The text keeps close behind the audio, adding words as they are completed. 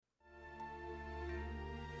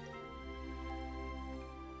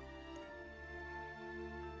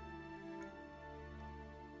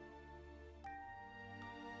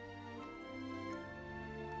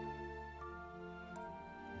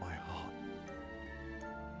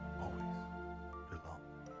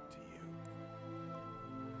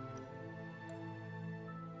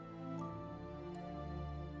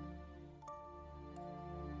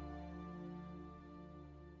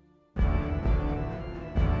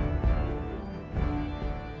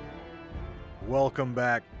Welcome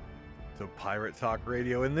back to Pirate Talk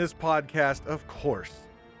Radio. In this podcast, of course,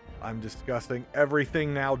 I'm discussing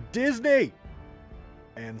everything now Disney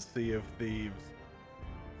and Sea of Thieves.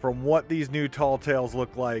 From what these new Tall Tales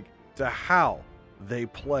look like to how they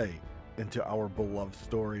play into our beloved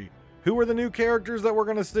story. Who are the new characters that we're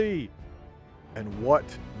going to see? And what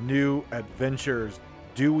new adventures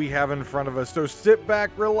do we have in front of us? So sit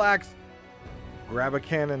back, relax, grab a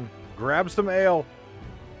cannon, grab some ale,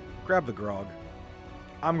 grab the grog.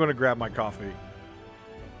 I'm going to grab my coffee.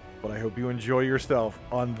 But I hope you enjoy yourself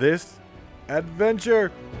on this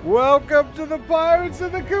adventure. Welcome to the Pirates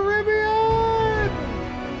of the Caribbean!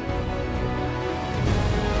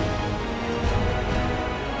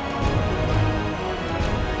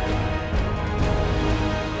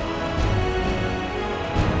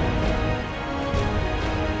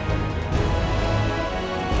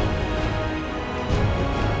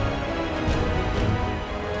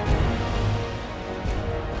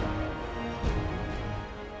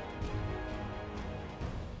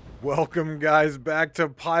 Welcome, guys, back to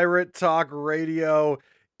Pirate Talk Radio.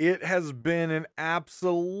 It has been an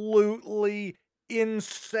absolutely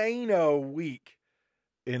insane week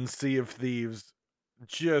in Sea of Thieves.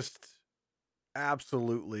 Just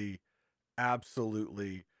absolutely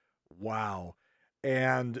wow.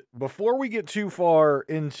 And before we get too far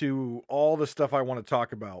into all the stuff I want to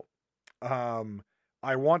talk about,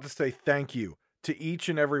 I want to say thank you to each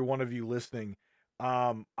and every one of you listening.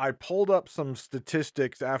 I pulled up some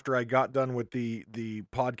statistics after I got done with the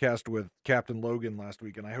podcast with Captain Logan last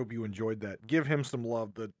week, and I hope you enjoyed that. Give him some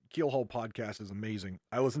love. The Keelhaul podcast is amazing.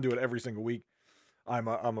 I listen to it every single week. I'm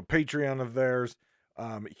a Patreon of theirs.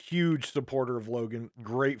 Huge supporter of Logan.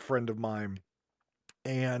 Great friend of mine.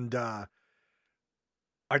 And I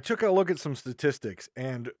took a look at some statistics,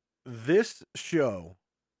 and this show,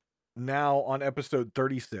 now on episode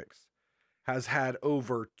 36, has had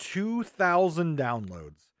over 2,000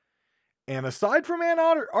 downloads. And aside from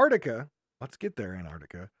Antarctica, let's get there,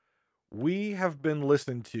 Antarctica, we have been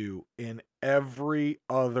listened to in every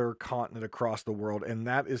other continent across the world. And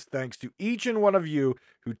that is thanks to each and one of you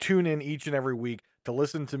who tune in each and every week to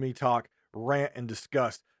listen to me talk, rant, and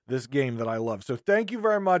discuss this game that I love. So thank you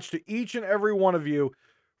very much to each and every one of you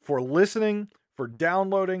for listening, for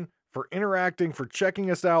downloading, for interacting, for checking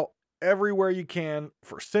us out everywhere you can,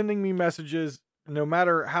 for sending me messages, no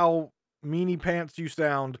matter how meanie pants you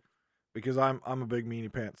sound, because I'm a big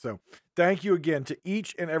meanie pants. So thank you again to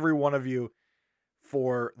each and every one of you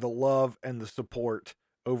for the love and the support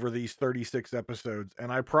over these 36 episodes.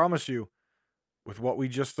 And I promise you, with what we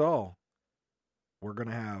just saw, we're going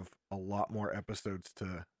to have a lot more episodes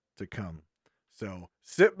to come. So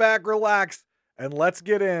sit back, relax, and let's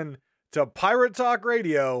get in to Pirate Talk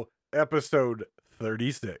Radio, episode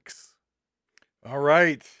 36. All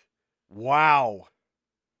right. Wow.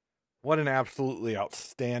 What an absolutely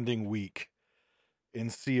outstanding week in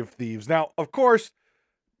Sea of Thieves. Now, of course,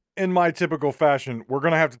 in my typical fashion, we're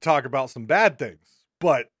going to have to talk about some bad things,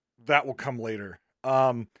 but that will come later.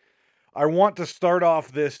 I want to start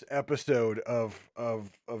off this episode of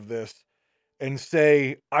this and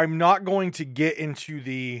say I'm not going to get into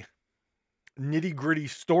the nitty-gritty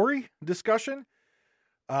story discussion.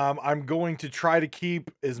 I'm going to try to keep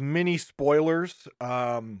as many spoilers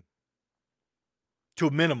to a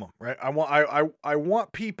minimum, right? I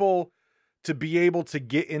want people to be able to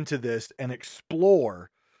get into this and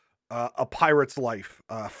explore a pirate's life.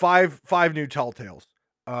 Five new Tall Tales.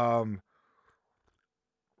 So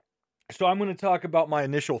I'm going to talk about my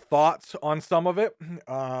initial thoughts on some of it,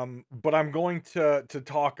 but I'm going to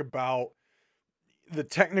talk about the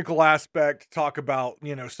technical aspect, talk about,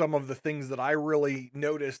 some of the things that I really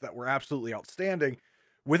noticed that were absolutely outstanding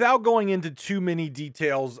without going into too many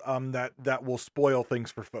details that will spoil things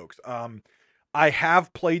for folks. I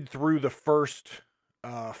have played through the first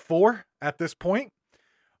 4 at this point.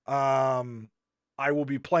 I will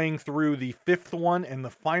be playing through the 5th one and the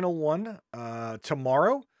final one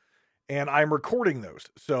tomorrow, and I'm recording those.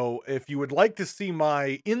 So if you would like to see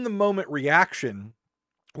my in-the-moment reaction,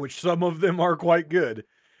 which some of them are quite good,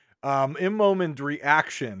 in-moment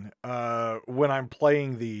reaction when I'm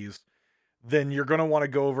playing these, then you're going to want to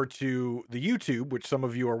go over to the YouTube, which some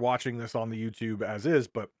of you are watching this on the YouTube as is,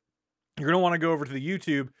 but you're going to want to go over to the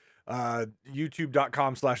YouTube,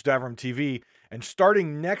 youtube.com/DavrimTV, and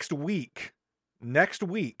starting next week,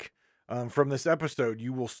 from this episode,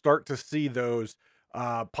 you will start to see those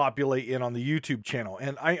populate in on the YouTube channel.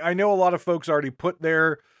 And I know a lot of folks already put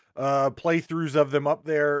their playthroughs of them up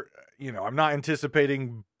there. I'm not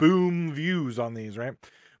anticipating boom views on these, right?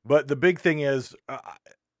 But the big thing is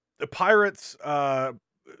the Pirates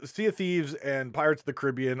Sea of Thieves and Pirates of the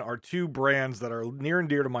Caribbean are two brands that are near and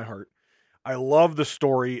dear to my heart. I love the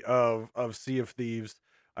story of Sea of Thieves.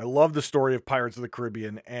 I love the story of Pirates of the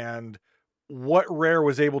Caribbean, and what Rare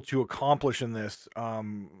was able to accomplish in this,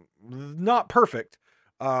 not perfect,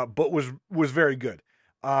 but was very good.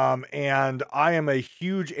 And I am a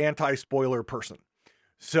huge anti-spoiler person.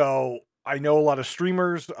 So I know a lot of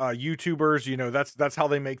streamers, YouTubers, you know, that's how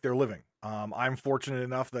they make their living. I'm fortunate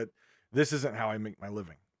enough that this isn't how I make my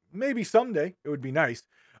living. Maybe someday it would be nice.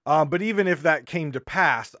 But even if that came to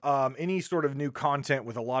pass, any sort of new content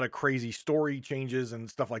with a lot of crazy story changes and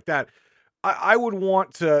stuff like that, I would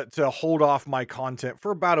want to hold off my content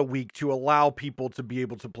for about a week to allow people to be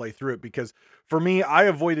able to play through it. Because for me, I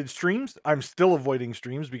avoided streams. I'm still avoiding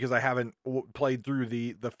streams because I haven't played through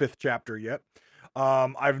the fifth chapter yet.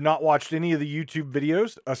 I've not watched any of the YouTube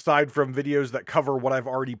videos aside from videos that cover what I've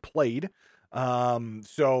already played.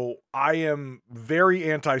 So I am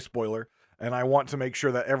very anti-spoiler, and I want to make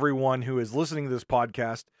sure that everyone who is listening to this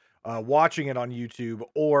podcast, watching it on YouTube,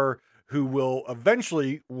 or who will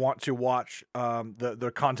eventually want to watch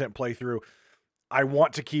the content playthrough, I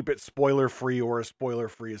want to keep it spoiler-free or as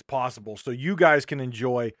spoiler-free as possible so you guys can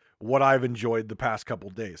enjoy what I've enjoyed the past couple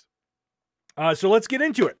days. So let's get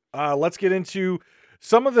into it. Let's get into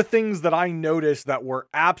some of the things that I noticed that were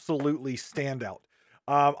absolutely standout.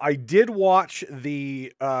 I did watch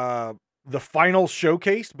the final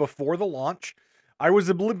showcase before the launch. I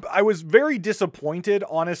was very disappointed,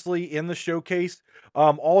 honestly, in the showcase.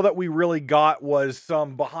 All that we really got was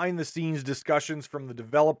some behind the scenes discussions from the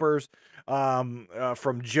developers,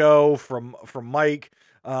 from Joe, from Mike.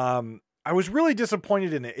 I was really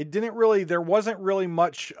disappointed in it. There wasn't really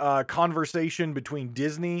much conversation between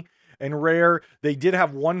Disney and Rare. They did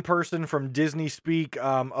have one person from Disney speak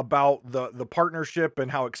about the partnership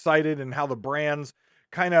and how excited and how the brands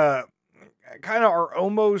kind of are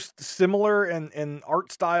almost similar in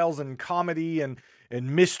art styles and comedy and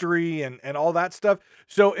mystery and all that stuff.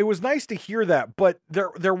 So it was nice to hear that, but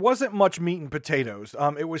there wasn't much meat and potatoes.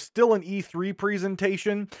 It was still an E3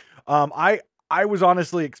 presentation. I was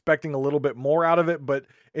honestly expecting a little bit more out of it, but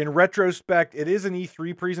in retrospect, it is an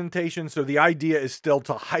E3 presentation, so the idea is still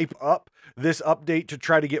to hype up this update to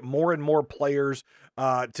try to get more and more players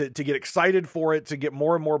to get excited for it, to get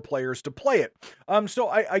more and more players to play it. So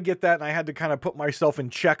I get that, and I had to kind of put myself in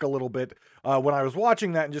check a little bit when I was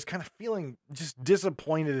watching that and just kind of feeling just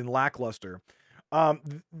disappointed and lackluster.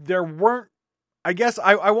 There weren't, I guess,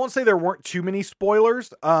 I won't say there weren't too many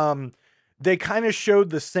spoilers. They kind of showed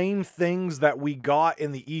the same things that we got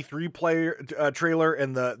in the E3 trailer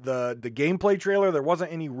and the gameplay trailer. There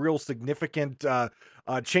wasn't any real significant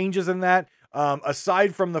changes in that,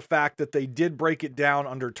 aside from the fact that they did break it down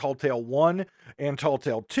under Tall Tale 1 and Tall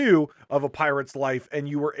Tale 2 of A Pirate's Life, and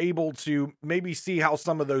you were able to maybe see how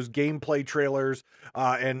some of those gameplay trailers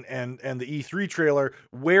and the E3 trailer,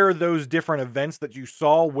 where those different events that you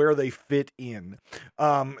saw, where they fit in.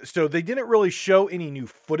 So they didn't really show any new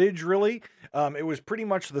footage, really. It was pretty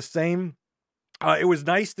much the same. It was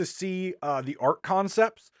nice to see the art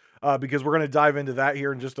concepts, because we're going to dive into that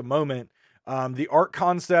here in just a moment. The art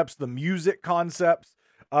concepts, the music concepts.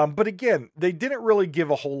 But again, they didn't really give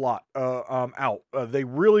a whole lot out. They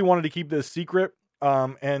really wanted to keep this secret.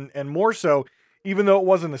 And more so, even though it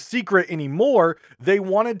wasn't a secret anymore, they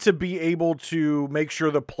wanted to be able to make sure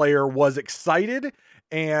the player was excited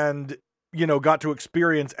and, you know, got to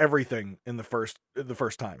experience everything in the first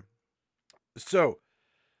time. So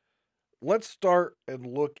let's start and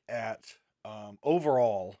look at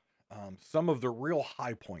overall some of the real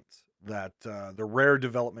high points that the Rare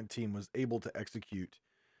development team was able to execute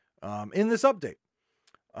in this update.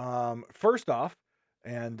 First off,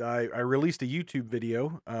 and I released a YouTube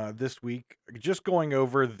video this week just going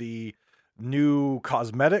over the new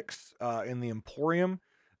cosmetics in the Emporium,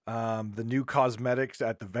 the new cosmetics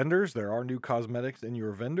at the vendors. There are new cosmetics in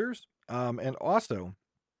your vendors, and also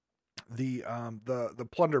the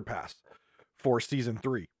Plunder Pass for Season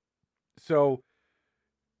 3. So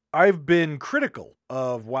I've been critical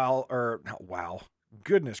of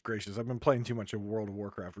goodness gracious, I've been playing too much of World of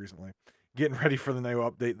Warcraft recently, getting ready for the new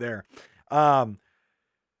update there.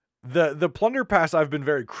 The Plunder Pass I've been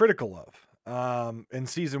very critical of in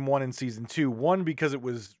Season 1 and Season 2. One, because it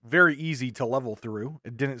was very easy to level through.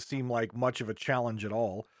 It didn't seem like much of a challenge at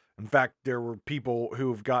all. In fact, there were people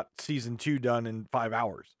who've got Season 2 done in 5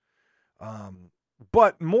 hours.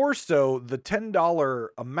 But more so, the $10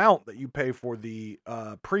 amount that you pay for the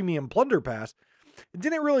premium Plunder Pass, it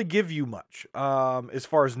didn't really give you much as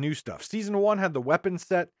far as new stuff. Season 1 had the weapon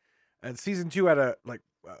set, and Season 2 had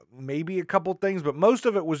maybe a couple things, but most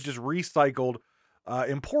of it was just recycled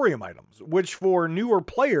Emporium items, which for newer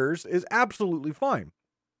players is absolutely fine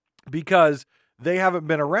because they haven't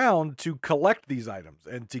been around to collect these items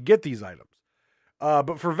and to get these items.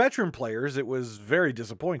 But for veteran players, it was very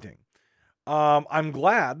disappointing. I'm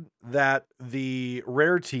glad that the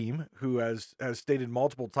Rare team, who has stated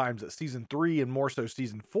multiple times that Season 3 and more so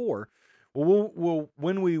Season 4,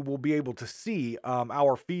 when we will be able to see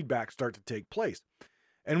our feedback start to take place.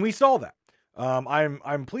 And we saw that.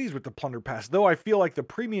 I'm pleased with the Plunder Pass, though I feel like the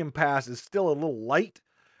Premium Pass is still a little light.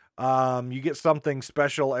 You get something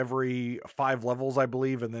special every 5 levels, I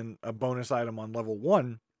believe, and then a bonus item on level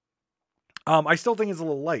 1. I still think it's a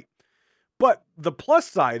little light. But the plus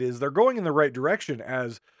side is they're going in the right direction,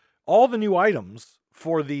 as all the new items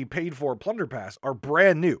for the paid for Plunder Pass are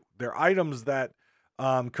brand new. They're items that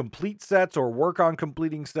complete sets or work on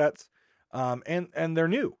completing sets. And they're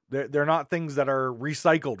new. They're not things that are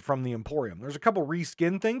recycled from the Emporium. There's a couple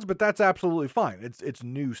reskin things, but that's absolutely fine. It's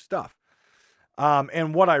new stuff.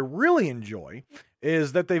 And what I really enjoy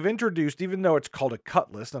is that they've introduced, even though it's called a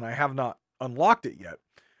cutlass, and I have not unlocked it yet,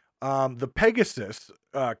 the Pegasus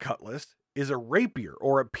cutlass is a rapier,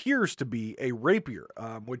 or appears to be a rapier,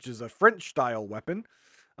 which is a French-style weapon.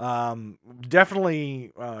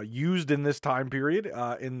 Definitely used in this time period,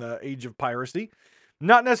 in the age of piracy.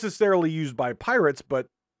 Not necessarily used by pirates, but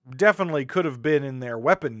definitely could have been in their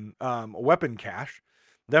weapon cache.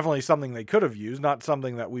 Definitely something they could have used, not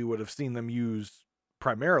something that we would have seen them use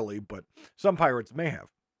primarily, but some pirates may have.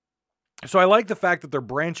 So I like the fact that they're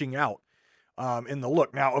branching out in the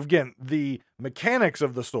look. Now, again, the mechanics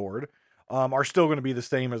of the sword are still going to be the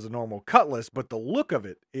same as a normal cutlass, but the look of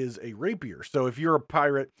it is a rapier. So if you're a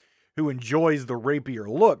pirate who enjoys the rapier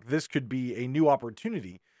look, this could be a new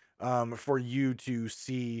opportunity for you to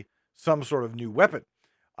see some sort of new weapon.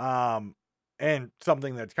 And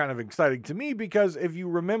something that's kind of exciting to me, because if you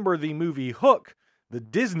remember the movie Hook, the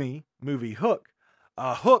Disney movie Hook,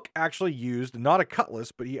 Hook actually used not a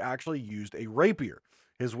cutlass, but he actually used a rapier.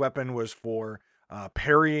 His weapon was for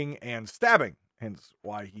parrying and stabbing, hence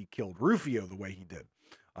why he killed Rufio the way he did.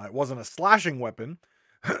 It wasn't a slashing weapon.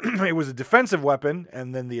 It was a defensive weapon,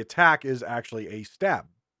 and then the attack is actually a stab.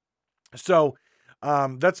 So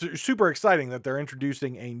that's super exciting that they're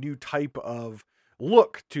introducing a new type of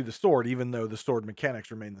look to the sword, even though the sword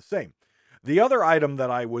mechanics remain the same. The other item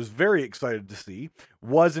that I was very excited to see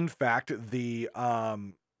was, in fact, the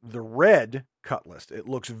red cutlass. It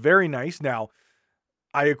looks very nice. Now,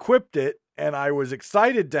 I equipped it, and I was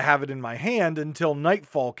excited to have it in my hand until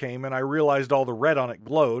nightfall came, and I realized all the red on it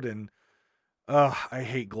glowed, and I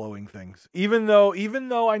hate glowing things. Even though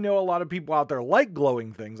I know a lot of people out there like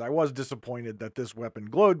glowing things, I was disappointed that this weapon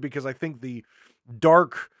glowed, because I think the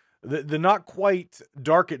not quite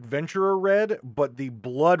dark adventurer red, but the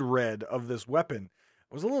blood red of this weapon,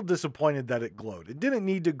 I was a little disappointed that it glowed. It didn't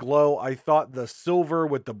need to glow. I thought the silver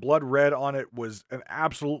with the blood red on it was an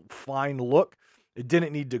absolute fine look. It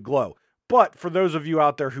didn't need to glow. But for those of you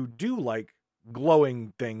out there who do like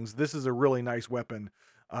glowing things, this is a really nice weapon.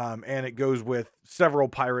 And it goes with several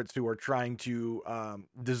pirates who are trying to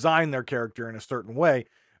design their character in a certain way.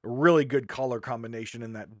 A really good color combination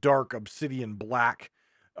in that dark obsidian black,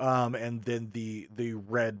 and then the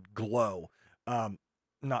red glow.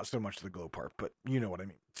 Not so much the glow part, but you know what I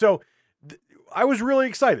mean. So I was really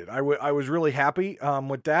excited. I was really happy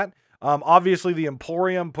with that. Obviously, the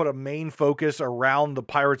Emporium put a main focus around the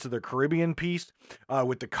Pirates of the Caribbean piece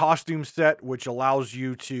with the costume set, which allows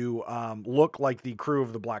you to look like the crew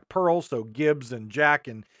of the Black Pearl. So Gibbs and Jack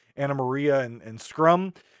and Anna Maria and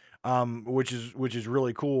Scrum, which is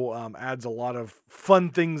really cool. Adds a lot of fun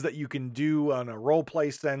things that you can do on a role play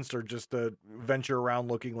sense, or just to venture around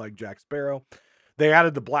looking like Jack Sparrow. They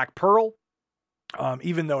added the Black Pearl,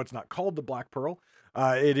 even though it's not called the Black Pearl.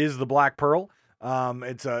 It is the Black Pearl.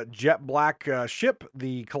 It's a jet black ship.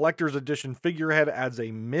 The collector's edition figurehead adds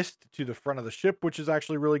a mist to the front of the ship, which is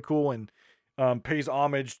actually really cool, and pays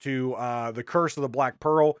homage to the Curse of the Black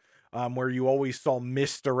Pearl, where you always saw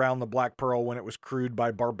mist around the Black Pearl when it was crewed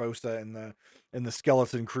by Barbossa and the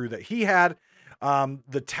skeleton crew that he had.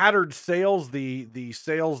 The tattered sails, the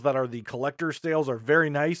sails that are the collector's sails, are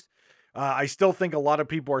very nice. I still think a lot of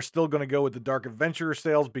people are still going to go with the Dark Adventurer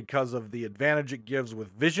sails because of the advantage it gives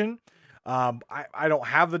with vision. I don't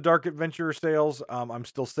have the Dark Adventurer sails. I'm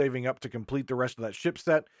still saving up to complete the rest of that ship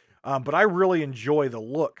set. But I really enjoy the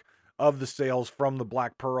look of the sails from the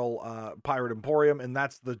Black Pearl Pirate Emporium, and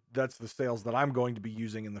that's the sails that I'm going to be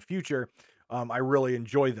using in the future. I really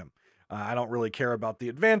enjoy them. I don't really care about the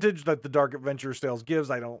advantage that the Dark Adventurer sails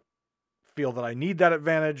gives. I don't feel that I need that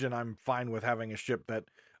advantage, and I'm fine with having a ship that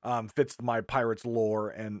fits my Pirates lore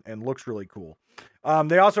and looks really cool.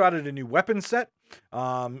 They also added a new weapon set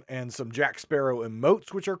and some Jack Sparrow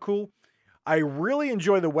emotes, which are cool. I really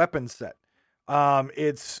enjoy the weapon set.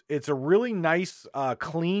 It's a really nice,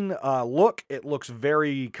 clean look. It looks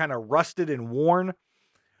very kind of rusted and worn.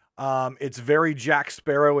 It's very Jack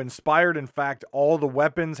Sparrow inspired. In fact, all the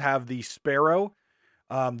weapons have the Sparrow,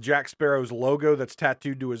 Jack Sparrow's logo that's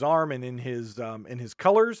tattooed to his arm and in his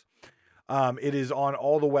colors. It is on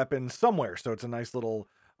all the weapons somewhere, so it's a nice little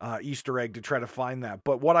Easter egg to try to find that.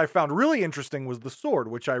 But what I found really interesting was the sword,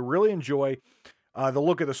 which I really enjoy. The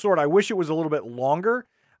look of the sword. I wish it was a little bit longer.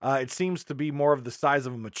 It seems to be more of the size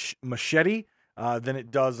of a machete than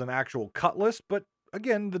it does an actual cutlass. But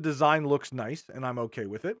again, the design looks nice, and I'm okay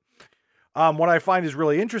with it. What I find is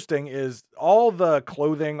really interesting is all the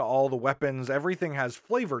clothing, all the weapons, everything has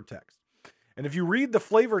flavor text. And if you read the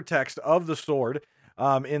flavor text of the sword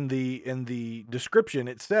in the description,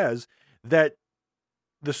 it says that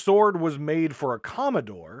the sword was made for a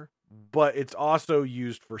Commodore, but it's also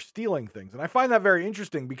used for stealing things. And I find that very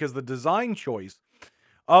interesting because the design choice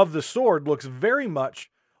of the sword looks very much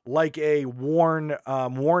like a worn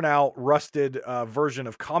out, rusted version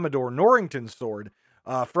of Commodore Norrington's sword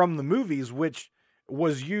from the movies, which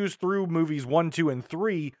was used through movies 1, 2, and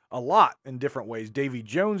 3 a lot in different ways. Davy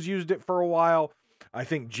Jones used it for a while. I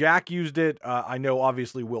think Jack used it. I know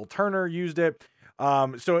obviously Will Turner used it.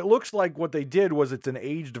 So it looks like what they did was it's an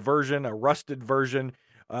aged version, a rusted version,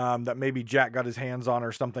 that maybe Jack got his hands on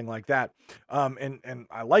or something like that. And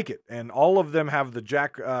I like it. And all of them have the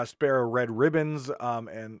Jack Sparrow red ribbons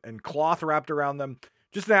and cloth wrapped around them.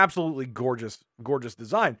 Just an absolutely gorgeous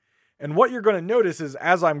design. And what you're going to notice is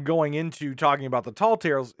as I'm going into talking about the Tall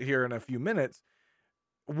Tales here in a few minutes,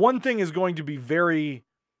 one thing is going to be very,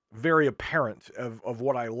 very apparent of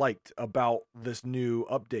what I liked about this new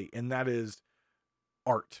update, and that is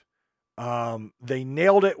art. They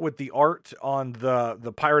nailed it with the art on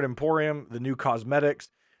the Pirate Emporium, the new cosmetics.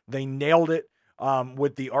 They nailed it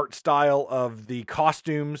with the art style of the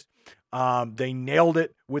costumes. They nailed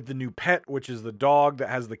it with the new pet, which is the dog that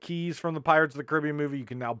has the keys from the Pirates of the Caribbean movie. You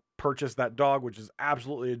can now purchase that dog, which is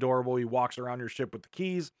absolutely adorable. He walks around your ship with the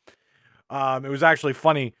keys. It was actually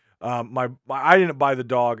funny. I didn't buy the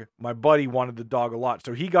dog. My buddy wanted the dog a lot,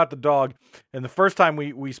 so he got the dog. And the first time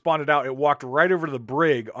we spawned it out, it walked right over to the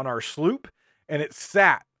brig on our sloop, and it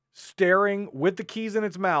sat staring with the keys in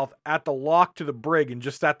its mouth at the lock to the brig and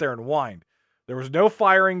just sat there and whined. There was no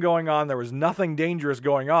firing going on. There was nothing dangerous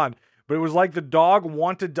going on, but it was like the dog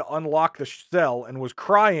wanted to unlock the cell and was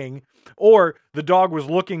crying, or the dog was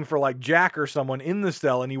looking for like Jack or someone in the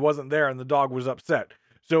cell and he wasn't there and the dog was upset.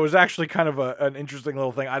 So it was actually kind of an interesting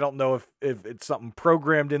little thing. I don't know if it's something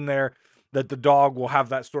programmed in there that the dog will have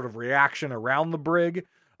that sort of reaction around the brig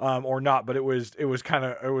or not, but it was kind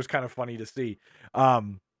of funny to see.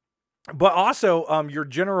 But also your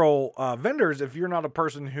general vendors, if you're not a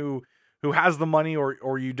person who has the money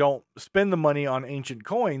or you don't spend the money on ancient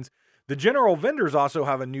coins, the general vendors also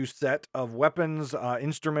have a new set of weapons,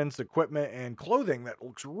 instruments, equipment, and clothing that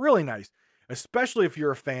looks really nice, especially if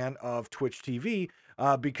you're a fan of Twitch TV,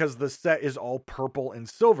 because the set is all purple and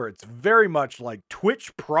silver. It's very much like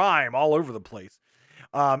Twitch Prime all over the place.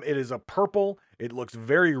 It is a purple. It looks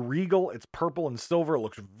very regal. It's purple and silver. It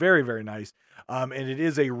looks very, very nice. And it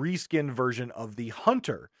is a reskin version of the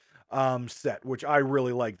Hunter set, which I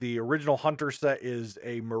really like. The original Hunter set is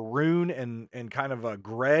a maroon and kind of a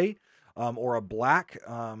gray or a black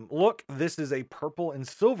look. This is a purple and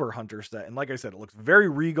silver Hunter set. And like I said, it looks very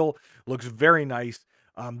regal, looks very nice.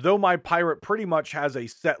 Though my pirate pretty much has a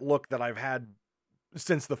set look that I've had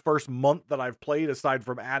since the first month that I've played, aside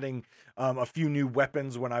from adding a few new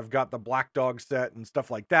weapons when I've got the Black Dog set and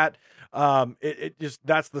stuff like that. It just,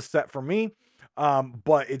 that's the set for me.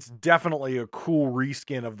 But it's definitely a cool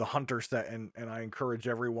reskin of the Hunter set, and I encourage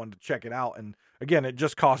everyone to check it out. And again, it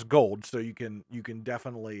just costs gold, so you can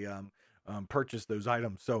definitely purchase those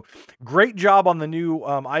items. So great job on the new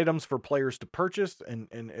items for players to purchase, and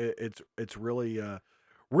it's really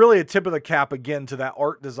a tip of the cap again to that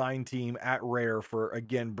art design team at Rare for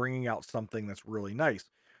again bringing out something that's really nice.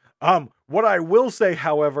 What I will say,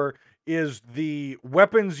 however, is the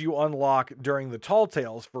weapons you unlock during the Tall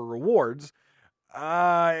Tales for rewards,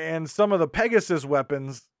 and some of the Pegasus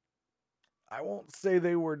weapons, I won't say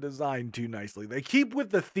they were designed too nicely. They keep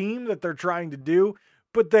with the theme that they're trying to do,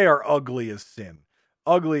 but they are ugly as sin.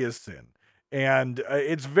 Ugly as sin. And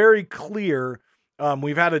it's very clear.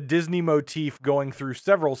 We've had a Disney motif going through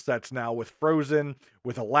several sets now with Frozen,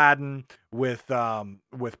 with Aladdin, with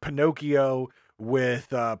Pinocchio, with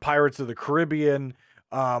Pirates of the Caribbean.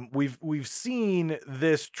 We've seen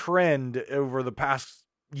this trend over the past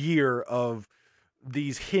year of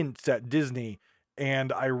these hints at Disney,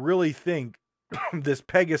 and I really think this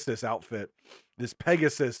Pegasus outfit, this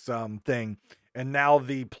Pegasus thing, and now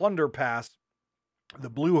the Plunder Pass, the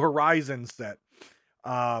Blue Horizon set,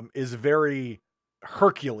 is very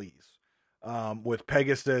Hercules, with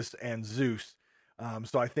Pegasus and Zeus.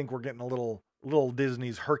 So I think we're getting a little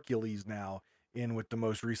Disney's Hercules now in with the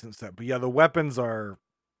most recent set. But yeah, the weapons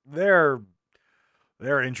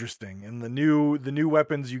they're interesting, and the new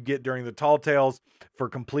weapons you get during the Tall Tales for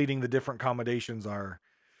completing the different combinations are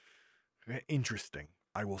interesting.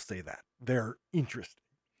 I will say that they're interesting.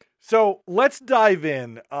 So let's dive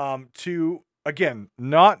in to, again,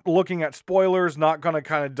 not looking at spoilers, not going to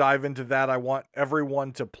kind of dive into that. I want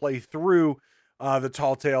everyone to play through the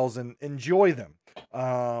Tall Tales and enjoy them,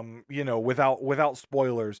 without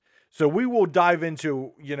spoilers. So we will dive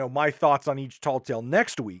into, my thoughts on each Tall Tale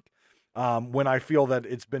next week, when I feel that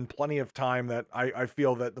it's been plenty of time, that I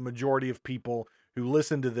feel that the majority of people who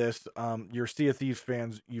listen to this, your Sea of Thieves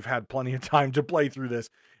fans, you've had plenty of time to play through this.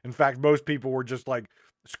 In fact, most people were just like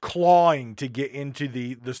clawing to get into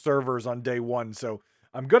the servers on day one. So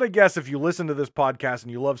I'm going to guess if you listen to this podcast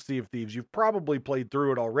and you love Sea of Thieves, you've probably played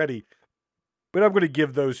through it already. But I'm going to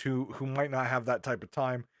give those who might not have that type of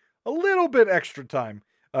time a little bit extra time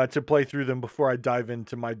to play through them before I dive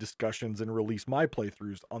into my discussions and release my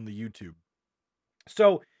playthroughs on the YouTube.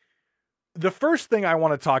 So the first thing I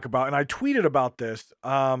want to talk about, and I tweeted about this,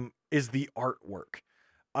 is the artwork.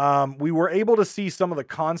 We were able to see some of the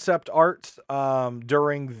concept arts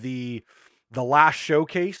during the last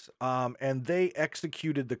showcase, and they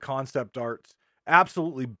executed the concept arts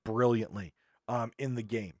absolutely brilliantly in the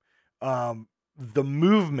game. The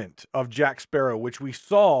movement of Jack Sparrow, which we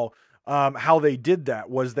saw, how they did that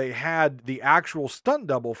was they had the actual stunt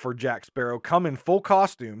double for Jack Sparrow come in full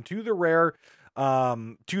costume to the Rare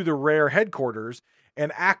headquarters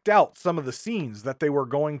and act out some of the scenes that they were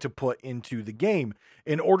going to put into the game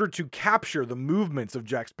in order to capture the movements of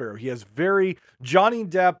Jack Sparrow. He has very Johnny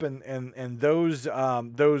Depp and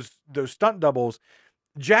those stunt doubles.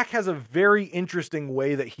 Jack has a very interesting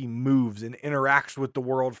way that he moves and interacts with the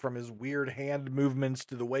world, from his weird hand movements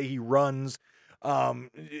to the way he runs.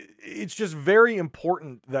 It's just very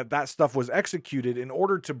important that stuff was executed in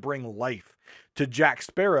order to bring life to Jack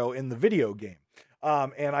Sparrow in the video game.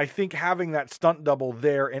 And I think having that stunt double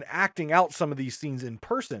there and acting out some of these scenes in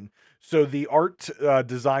person, so the art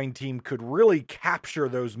design team could really capture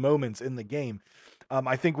those moments in the game,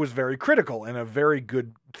 I think was very critical and a very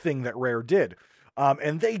good thing that Rare did.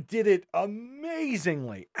 And they did it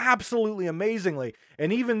amazingly, absolutely amazingly.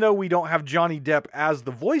 And even though we don't have Johnny Depp as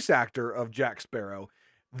the voice actor of Jack Sparrow,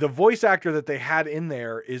 the voice actor that they had in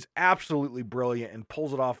there is absolutely brilliant and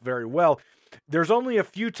pulls it off very well. There's only a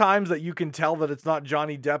few times that you can tell that it's not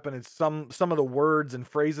Johnny Depp, and it's some of the words and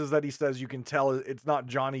phrases that he says, you can tell it's not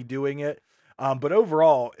Johnny doing it. But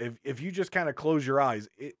overall, if you just kind of close your eyes,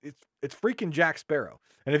 it's freaking Jack Sparrow.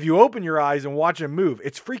 And if you open your eyes and watch him move,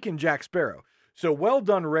 it's freaking Jack Sparrow. So well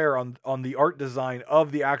done, Rare, on the art design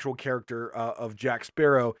of the actual character of Jack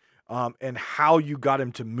Sparrow, and how you got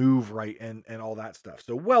him to move right and all that stuff.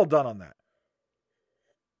 So well done on that.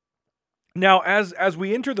 Now, as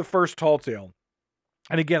we enter the first Tall Tale,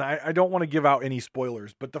 and again, I don't want to give out any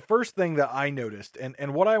spoilers, but the first thing that I noticed,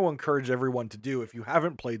 and what I will encourage everyone to do if you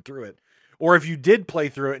haven't played through it, or if you did play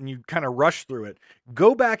through it and you kind of rushed through it,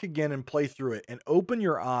 go back again and play through it and open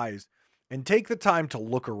your eyes and take the time to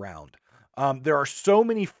look around. There are so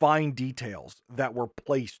many fine details that were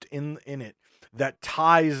placed in it that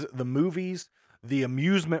ties the movies, the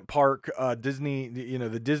amusement park, Disney,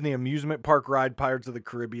 the Disney amusement park ride, Pirates of the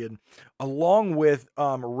Caribbean, along with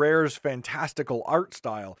Rare's fantastical art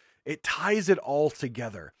style. It ties it all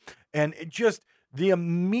together. And it just, the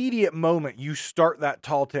immediate moment you start that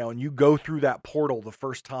Tall Tale and you go through that portal the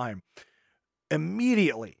first time,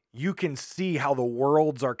 immediately you can see how the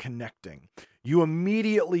worlds are connecting. You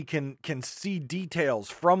immediately can see details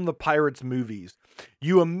from the Pirates movies.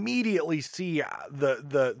 You immediately see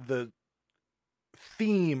the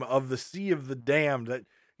theme of the Sea of the Damned that,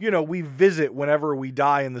 we visit whenever we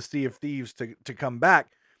die in the Sea of Thieves to come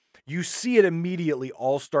back. You see it immediately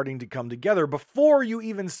all starting to come together before you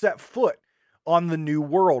even set foot on the new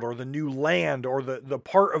world or the new land or the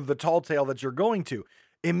part of the Tall Tale that you're going to.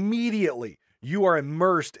 Immediately, you are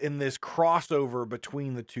immersed in this crossover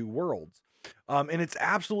between the two worlds. And it's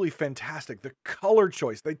absolutely fantastic. The color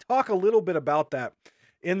choice, they talk a little bit about that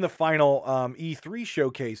in the final E3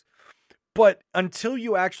 showcase, but until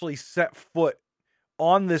you actually set foot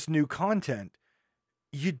on this new content,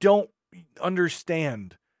 you don't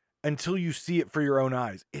understand until you see it for your own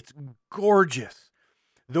eyes. It's gorgeous.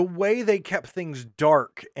 the way they kept things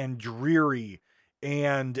dark and dreary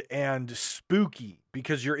and spooky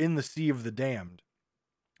because you're in the Sea of the Damned,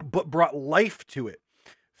 but brought life to it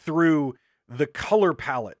through the color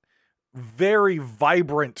palette. Very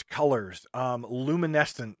vibrant colors,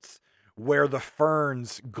 luminescence, where the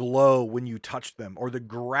ferns glow when you touch them, or the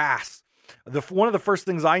grass. One of the first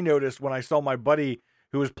things I noticed when I saw my buddy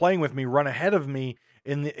who was playing with me run ahead of me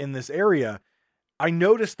in this area, I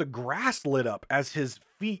noticed the grass lit up as his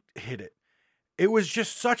feet hit it. It was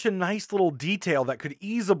just such a nice little detail that could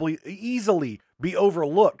easily be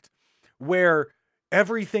overlooked, where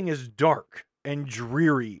everything is dark and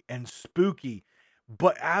dreary and spooky.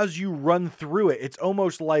 But as you run through it, it's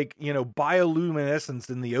almost like, bioluminescence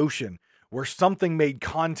in the ocean, where something made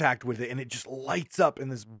contact with it and it just lights up in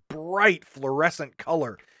this bright fluorescent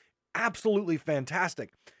color. Absolutely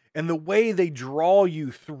fantastic. And the way they draw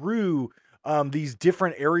you through these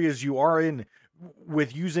different areas you are in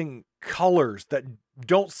with using colors that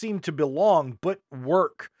don't seem to belong but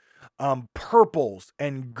work. Purples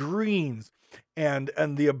and greens and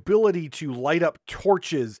the ability to light up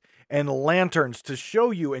torches and lanterns to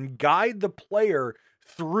show you and guide the player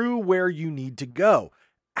through where you need to go.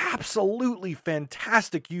 Absolutely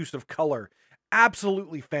fantastic use of color.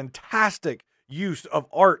 Absolutely fantastic use of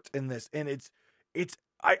art in this. And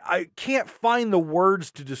I can't find the words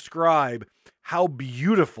to describe how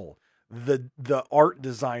beautiful the art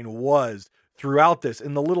design was throughout this,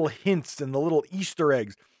 and the little hints and the little Easter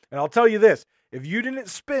eggs. And I'll tell you this, if you didn't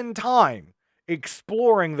spend time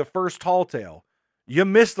exploring the first Tall Tale, you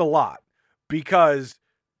missed a lot, because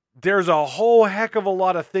there's a whole heck of a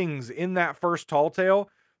lot of things in that first Tall Tale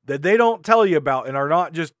that they don't tell you about and are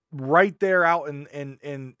not just right there out in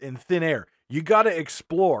thin air. You got to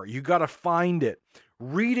explore. You got to find it.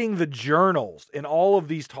 Reading the journals in all of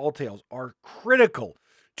these Tall Tales are critical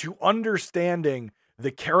to understanding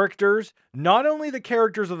the characters, not only the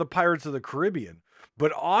characters of the Pirates of the Caribbean,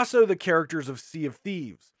 but also the characters of Sea of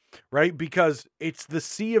Thieves, right? Because it's the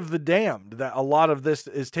Sea of the Damned that a lot of this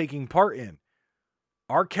is taking part in.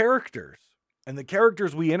 Our characters and the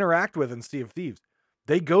characters we interact with in Sea of Thieves,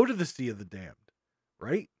 they go to the Sea of the Damned,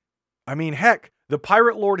 right? I mean, heck, the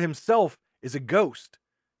Pirate Lord himself is a ghost.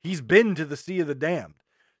 He's been to the Sea of the Damned.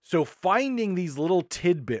 So finding these little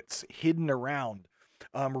tidbits hidden around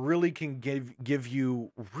really can give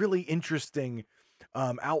you really interesting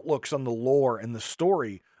outlooks on the lore and the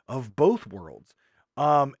story of both worlds.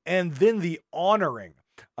 And then the honoring.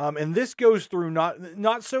 And this goes through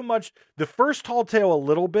not so much the first Tall Tale a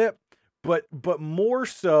little bit, but more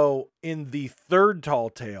so in the third Tall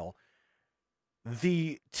Tale.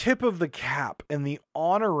 The tip of the cap and the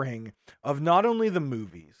honoring of not only the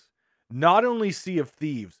movies, not only Sea of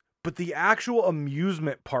Thieves, but the actual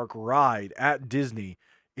amusement park ride at Disney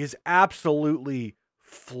is absolutely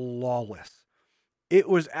flawless. It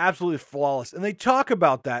was absolutely flawless. And they talk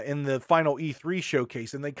about that in the final E3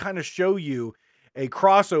 showcase, and they kind of show you a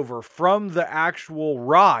crossover from the actual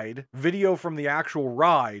ride, video from the actual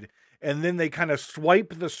ride, and then they kind of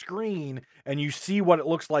swipe the screen and you see what it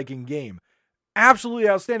looks like in game. Absolutely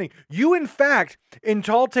outstanding. You, in fact, in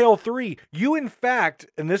Tall Tale 3,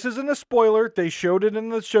 and this isn't a spoiler, they showed it in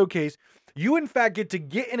the showcase, you, in fact,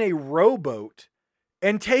 get in a rowboat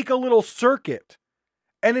and take a little circuit.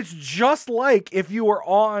 And it's just like if you were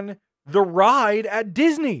on the ride at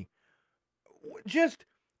Disney. Just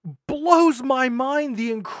blows my mind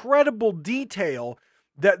the incredible detail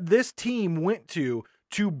that this team went to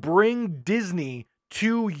bring Disney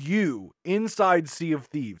to you inside Sea of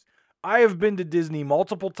Thieves. I have been to Disney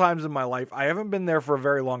multiple times in my life. I haven't been there for a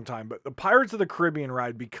very long time, but the Pirates of the Caribbean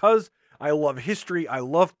ride, because I love history, I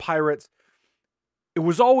love pirates, it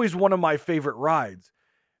was always one of my favorite rides.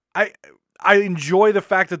 I enjoy the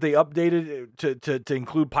fact that they updated it to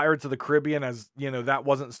include Pirates of the Caribbean, as, that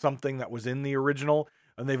wasn't something that was in the original,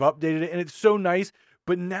 and they've updated it, and it's so nice.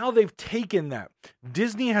 But now they've taken that.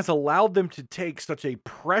 Disney has allowed them to take such a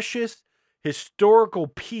precious historical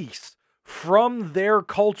piece from their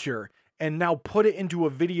culture and now put it into a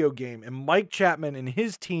video game. And Mike Chapman and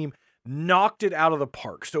his team knocked it out of the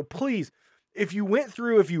park. So please, if you went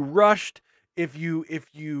through, if you rushed, if you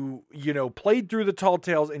played through the Tall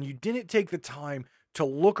Tales and you didn't take the time to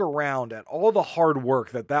look around at all the hard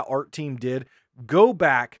work that art team did, go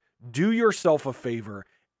back, do yourself a favor,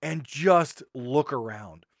 and just look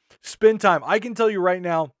around. Spend time. I can tell you right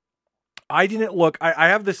now, I didn't look. I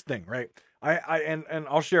have this thing, right? And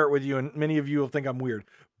I'll share it with you, and many of you will think I'm weird,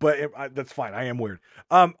 but that's fine. I am weird.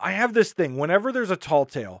 I have this thing. Whenever there's a Tall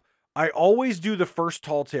Tale, I always do the first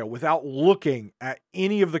Tall Tale without looking at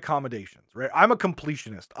any of the accommodations, right? I'm a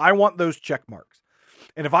completionist. I want those check marks.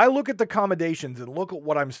 And if I look at the accommodations and look at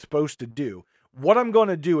what I'm supposed to do, what I'm going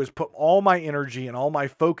to do is put all my energy and all my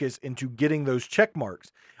focus into getting those check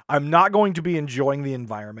marks. I'm not going to be enjoying the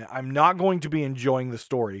environment. I'm not going to be enjoying the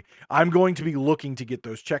story. I'm going to be looking to get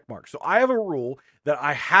those check marks. So I have a rule that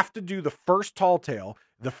I have to do the first tall tale,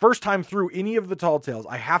 the first time through any of the tall tales,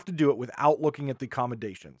 I have to do it without looking at the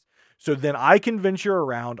accommodations. So then I can venture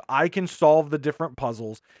around. I can solve the different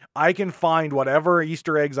puzzles. I can find whatever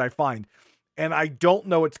Easter eggs I find. And I don't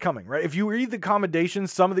know it's coming, right? If you read the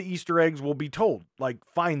accommodations, some of the Easter eggs will be told, like,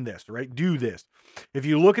 find this, right? Do this. If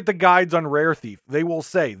you look at the guides on Rare Thief, they will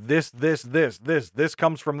say this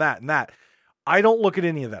comes from that and that. I don't look at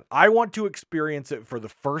any of that. I want to experience it for the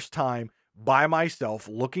first time by myself,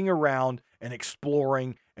 looking around and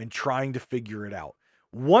exploring and trying to figure it out.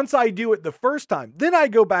 Once I do it the first time, then I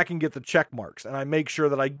go back and get the check marks and I make sure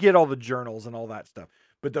that I get all the journals and all that stuff.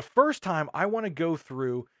 But the first time, I want to go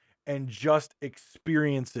through and just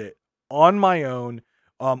experience it on my own,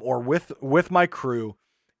 or with my crew,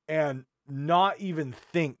 and not even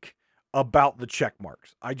think about the check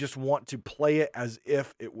marks. I just want to play it as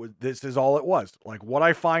if this is all it was. Like, what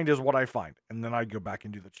I find is what I find. And then I go back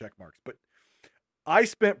and do the check marks. But I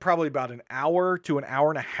spent probably about an hour to an hour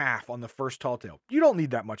and a half on the first tall tale. You don't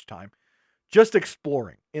need that much time. Just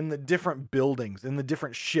exploring in the different buildings, in the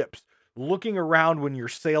different ships, looking around when you're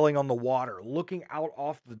sailing on the water, looking out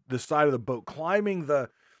off the side of the boat, climbing the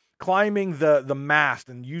mast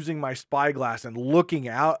and using my spyglass and looking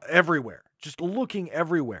out everywhere, just looking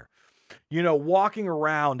everywhere, walking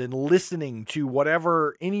around and listening to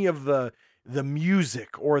whatever any of the music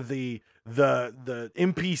or the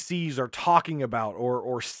NPCs are talking about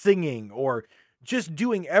or singing, or just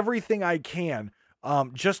doing everything I can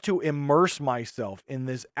just to immerse myself in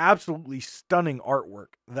this absolutely stunning artwork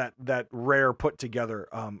that Rare put together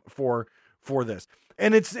for this.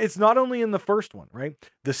 And it's not only in the first one, right?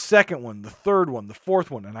 The second one, the third one, the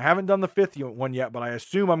fourth one, and I haven't done the fifth one yet, but I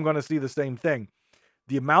assume I'm going to see the same thing.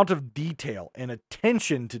 The amount of detail and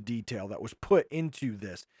attention to detail that was put into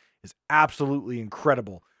this is absolutely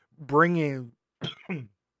incredible. Bringing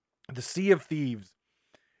the Sea of Thieves,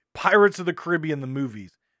 Pirates of the Caribbean, the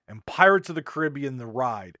movies, and Pirates of the Caribbean, the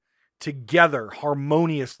ride, together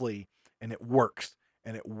harmoniously, and it works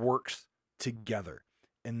together.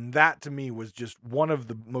 And that to me was just one of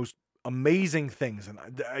the most amazing things. And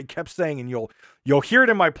I kept saying, and you'll hear it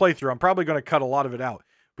in my playthrough. I'm probably going to cut a lot of it out,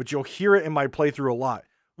 but you'll hear it in my playthrough a lot.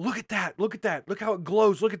 Look at that. Look how it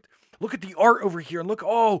glows. Look at the art over here. And look,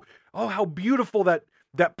 oh, how beautiful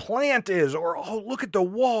that plant is, or, oh, look at the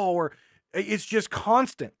wall, or it's just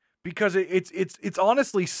constant. Because it's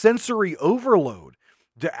honestly sensory overload,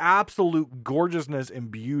 the absolute gorgeousness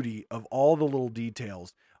and beauty of all the little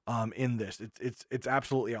details in this. It's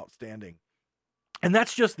absolutely outstanding. And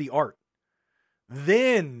that's just the art.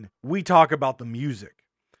 Then we talk about the music.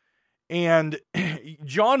 And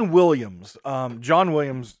John Williams,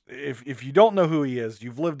 if you don't know who he is,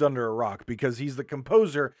 you've lived under a rock, because he's the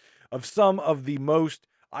composer of some of the most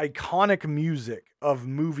iconic music of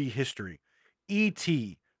movie history.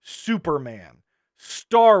 E.T., Superman,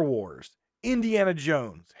 Star Wars, Indiana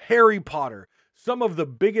Jones, Harry Potter, some of the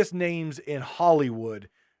biggest names in Hollywood.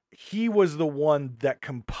 He was the one that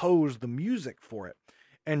composed the music for it.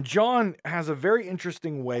 And John has a very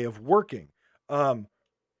interesting way of working. I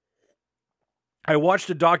watched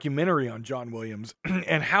a documentary on John Williams,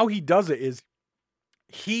 and how he does it is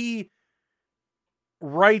he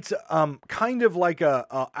writes kind of like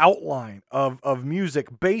a outline of music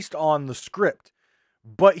based on the script.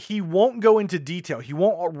 But he won't go into detail. He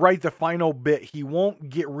won't write the final bit. He won't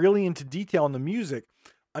get really into detail on the music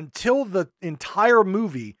until the entire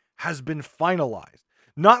movie has been finalized.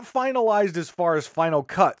 Not finalized as far as final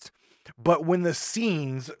cuts, but when the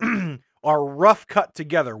scenes are rough cut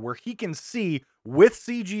together, where he can see with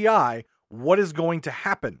CGI what is going to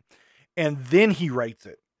happen. And then he writes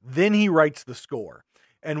it. Then he writes the score.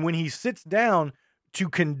 And when he sits down to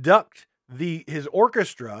conduct his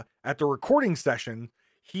orchestra at the recording session,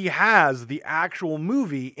 he has the actual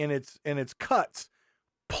movie in its cuts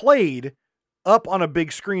played up on a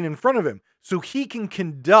big screen in front of him, so he can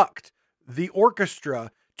conduct the orchestra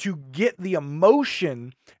to get the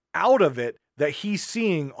emotion out of it that he's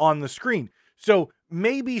seeing on the screen. So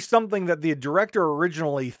maybe something that the director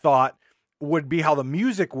originally thought would be how the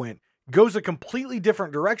music went goes a completely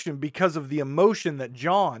different direction because of the emotion that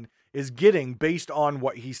John is getting based on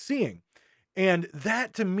what he's seeing. And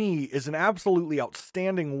that, to me, is an absolutely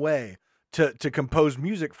outstanding way to compose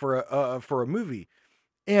music for a movie.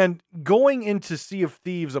 And going into Sea of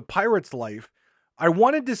Thieves: A Pirate's Life, I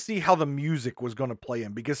wanted to see how the music was going to play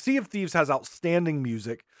in, because Sea of Thieves has outstanding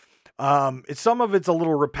music. Some of it's a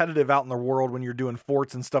little repetitive out in the world when you're doing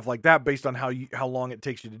forts and stuff like that, based on how long it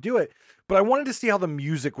takes you to do it. But I wanted to see how the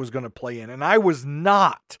music was going to play in, and I was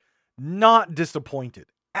not disappointed.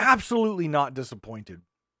 Absolutely not disappointed.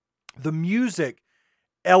 The music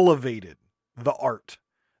elevated the art.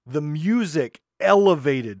 The music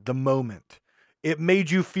elevated the moment. It made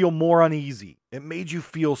you feel more uneasy. It made you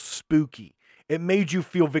feel spooky. It made you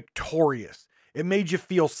feel victorious. It made you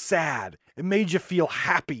feel sad. It made you feel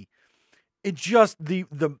happy. It just,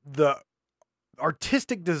 the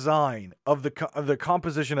artistic design of the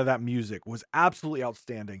composition of that music was absolutely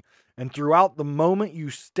outstanding. And throughout the moment you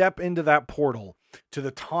step into that portal to the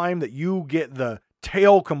time that you get the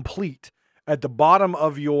tale complete at the bottom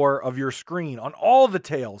of your screen, on all the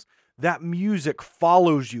tales, that music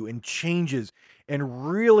follows you and changes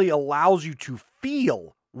and really allows you to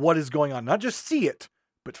feel what is going on. Not just see it,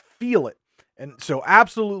 but feel it. And so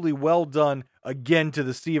absolutely well done again to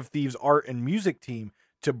the Sea of Thieves art and music team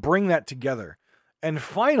to bring that together. And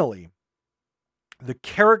finally, the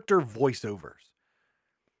character voiceovers.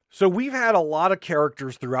 So we've had a lot of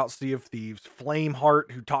characters throughout Sea of Thieves.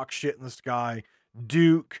 Flameheart, who talks shit in the sky.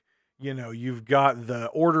 Duke, you've got the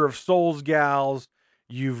Order of Souls gals.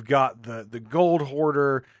 You've got the Gold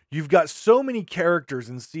Hoarder. You've got so many characters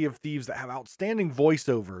in Sea of Thieves that have outstanding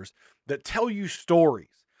voiceovers that tell you stories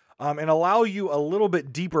and allow you a little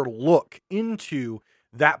bit deeper look into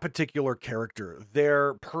that particular character,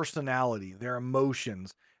 their personality, their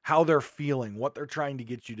emotions, how they're feeling, what they're trying to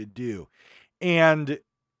get you to do. And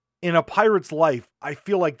in A Pirate's Life, I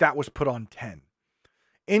feel like that was put on 10.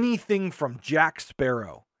 Anything from Jack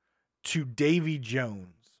Sparrow to Davy Jones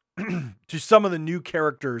to some of the new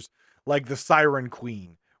characters like the Siren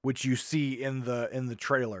Queen, which you see in the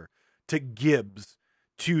trailer, to Gibbs,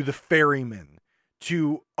 to the Ferryman,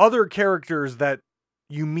 to other characters that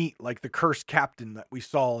you meet like the Cursed Captain that we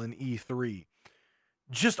saw in E3.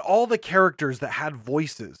 Just all the characters that had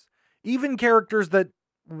voices, even characters that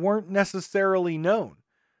weren't necessarily known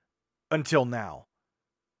until now.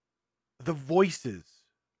 The voices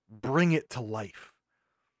bring it to life.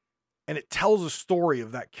 And it tells a story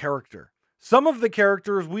of that character. Some of the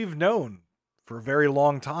characters we've known for a very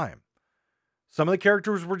long time. Some of the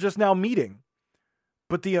characters we're just now meeting.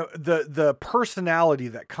 But the personality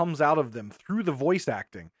that comes out of them through the voice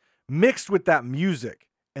acting, mixed with that music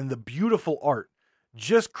and the beautiful art,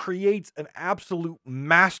 just creates an absolute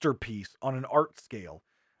masterpiece on an art scale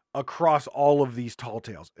across all of these Tall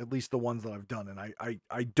Tales, at least the ones that I've done. And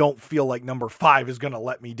I don't feel like number 5 is going to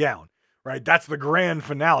let me down, right? That's the grand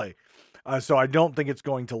finale. So I don't think it's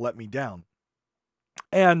going to let me down.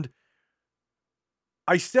 And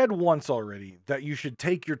I said once already that you should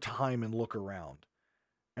take your time and look around.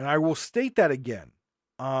 And I will state that again.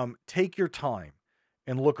 Take your time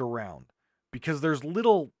and look around, because there's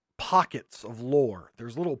little pockets of lore.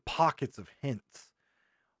 There's little pockets of hints.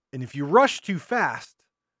 And if you rush too fast,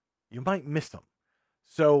 you might miss them.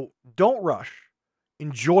 So don't rush.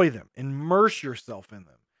 Enjoy them. Immerse yourself in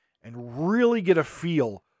them. And really get a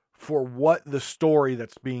feel for what the story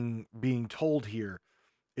that's being told here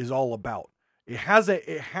is all about. It has a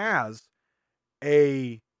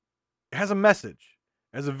message.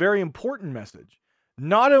 It has a very important message,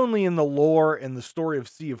 not only in the lore and the story of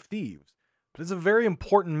Sea of Thieves, but it's a very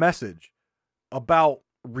important message about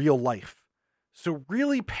real life. So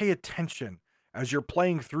really pay attention as you're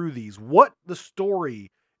playing through these, what the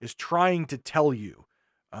story is trying to tell you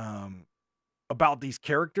about these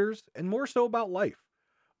characters, and more so about life.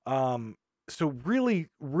 So really,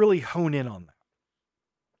 really hone in on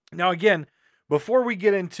that. Now, again, before we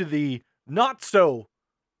get into the not so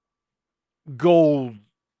gold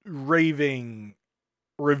raving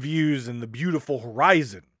reviews and the beautiful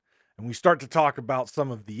horizon, and we start to talk about some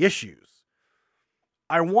of the issues,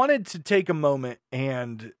 I wanted to take a moment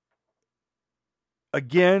and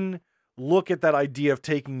again look at that idea of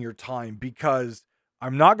taking your time, because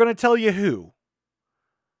I'm not going to tell you who,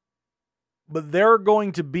 but there are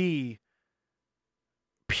going to be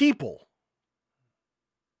people,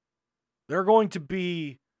 there are going to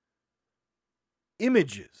be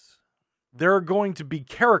images, there are going to be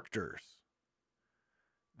characters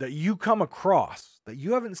that you come across that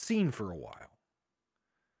you haven't seen for a while.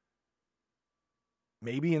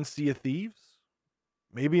 Maybe in Sea of Thieves,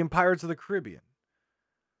 maybe in Pirates of the Caribbean.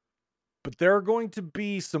 But there are going to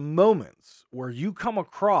be some moments where you come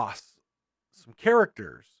across some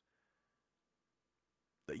characters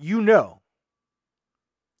that you know.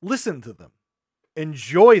 Listen to them.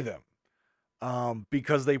 Enjoy them.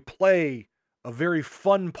 Because they play a very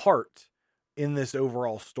fun part in this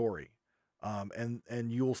overall story.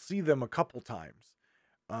 And you'll see them a couple times.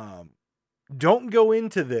 Don't go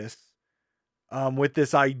into this with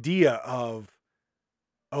this idea of,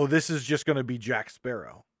 oh, this is just going to be Jack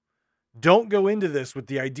Sparrow. Don't go into this with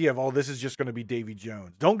the idea of, oh, this is just going to be Davy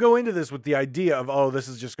Jones. Don't go into this with the idea of, oh, this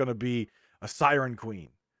is just going to be a Siren Queen.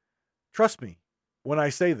 Trust me when I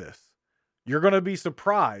say this. You're going to be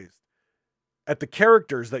surprised at the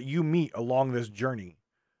characters that you meet along this journey,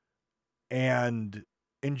 and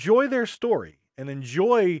enjoy their story and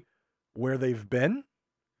enjoy where they've been,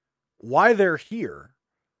 why they're here,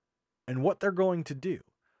 and what they're going to do.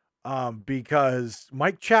 Because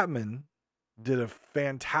Mike Chapman did a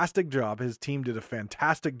fantastic job. His team did a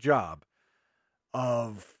fantastic job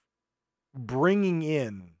of bringing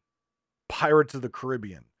in Pirates of the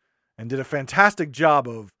Caribbean, and did a fantastic job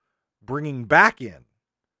of bringing back in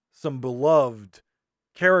some beloved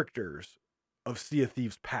characters of Sea of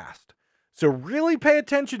Thieves past. So really pay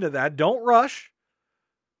attention to that. Don't rush,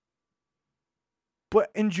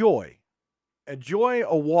 but enjoy. Enjoy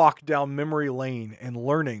a walk down memory lane and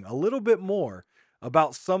learning a little bit more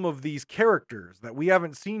about some of these characters that we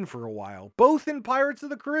haven't seen for a while, both in Pirates of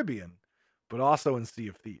the Caribbean, but also in Sea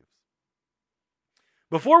of Thieves.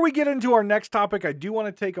 Before we get into our next topic, I do want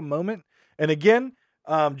to take a moment and again,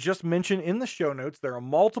 just mention in the show notes, there are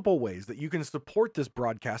multiple ways that you can support this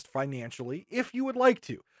broadcast financially if you would like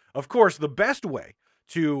to. Of course, the best way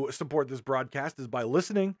to support this broadcast is by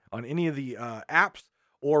listening on any of the apps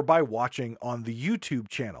or by watching on the YouTube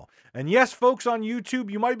channel. And yes, folks on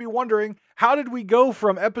YouTube, you might be wondering, how did we go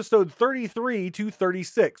from episode 33 to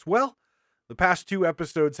 36? Well, the past 2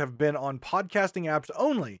 episodes have been on podcasting apps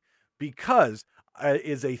only because it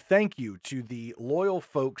is a thank you to the loyal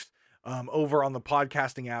folks over on the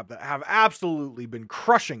podcasting app that have absolutely been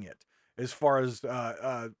crushing it as far as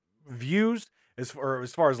views, as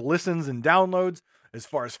far as listens and downloads, as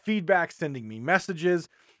far as feedback, sending me messages,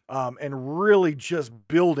 and really just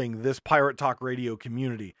building this Pirate Talk Radio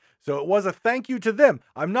community. So it was a thank you to them.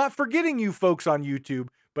 I'm not forgetting you folks on YouTube,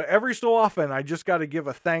 but every so often I just got to give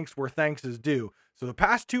a thanks where thanks is due. So the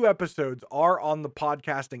past 2 episodes are on the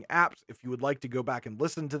podcasting apps if you would like to go back and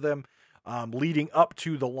listen to them, leading up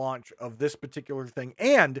to the launch of this particular thing,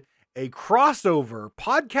 and a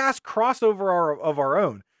podcast crossover of our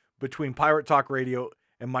own between Pirate Talk Radio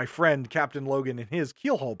and my friend Captain Logan and his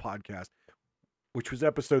Keelhaul podcast, which was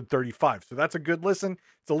episode 35. So that's a good listen.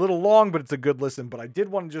 It's a little long, but it's a good listen. But I did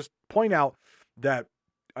want to just point out that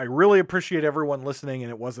I really appreciate everyone listening,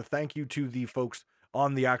 and it was a thank you to the folks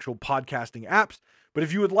on the actual podcasting apps. But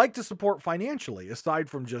if you would like to support financially, aside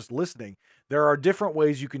from just listening, there are different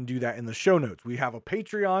ways you can do that in the show notes. We have a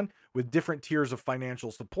Patreon with different tiers of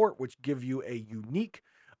financial support, which give you a unique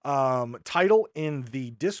title in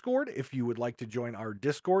the Discord if you would like to join our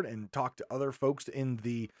Discord and talk to other folks in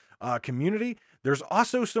the community. There's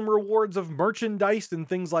also some rewards of merchandise and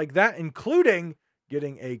things like that, including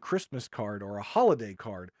getting a Christmas card or a holiday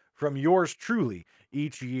card from yours truly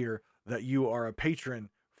each year that you are a patron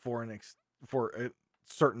for a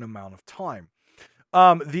certain amount of time.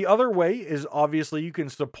 The other way is obviously you can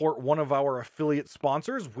support one of our affiliate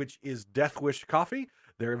sponsors, which is Death Wish Coffee.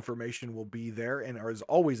 Their information will be there and is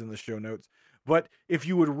always in the show notes. But if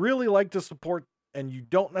you would really like to support and you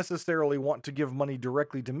don't necessarily want to give money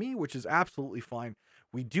directly to me, which is absolutely fine,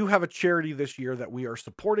 we do have a charity this year that we are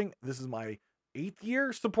supporting. This is my 8th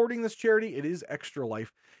year supporting this charity. It is Extra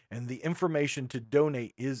Life, and the information to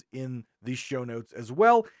donate is in the show notes as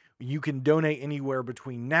well. You can donate anywhere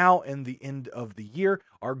between now and the end of the year.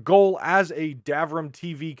 Our goal as a Davram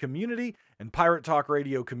TV community and Pirate Talk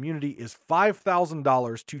Radio community is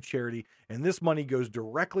 $5,000 to charity, and this money goes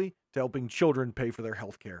directly to helping children pay for their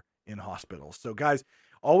health care in hospitals. So guys,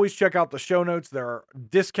 always check out the show notes. There are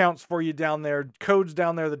discounts for you down there, codes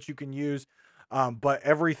down there that you can use, but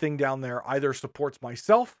everything down there either supports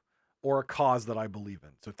myself or a cause that I believe in.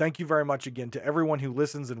 So thank you very much again to everyone who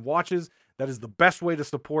listens and watches. That is the best way to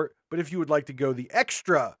support. But if you would like to go the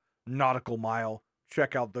extra nautical mile,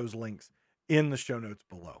 check out those links in the show notes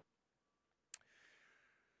below.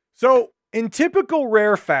 So in typical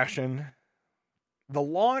Rare fashion, the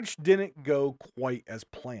launch didn't go quite as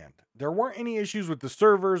planned. There weren't any issues with the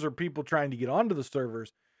servers or people trying to get onto the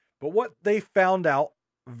servers, but what they found out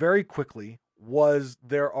very quickly was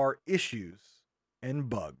there are issues and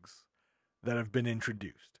bugs that have been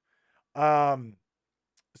introduced.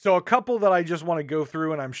 So a couple that I just want to go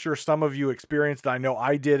through, and I'm sure some of you experienced, I know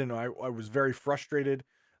I did, and I was very frustrated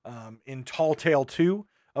in Tall Tale 2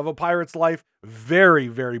 of A Pirate's Life. Very,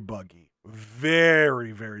 very buggy.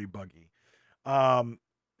 Very, very buggy.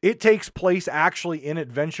 It takes place actually in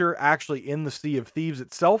Adventure, actually in the Sea of Thieves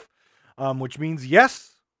itself, which means,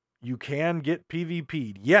 yes, you can get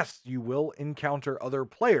PvP'd. Yes, you will encounter other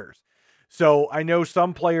players. So I know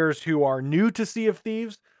some players who are new to Sea of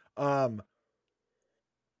Thieves were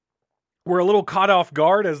a little caught off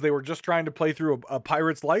guard as they were just trying to play through a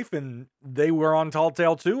pirate's life, and they were on Tall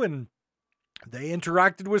Tale 2, and they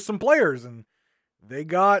interacted with some players, and they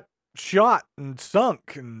got shot and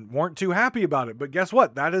sunk and weren't too happy about it. But guess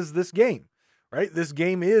what? That is this game, right? This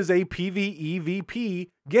game is a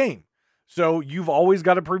PvEVP game. So you've always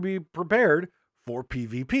got to be prepared for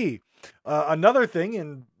PvP. Another thing,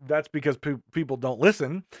 and that's because people don't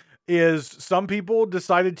listen, is some people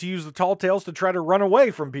decided to use the Tall Tales to try to run away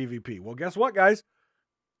from PvP. Well, guess what, guys?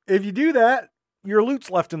 If you do that, your loot's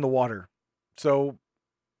left in the water. So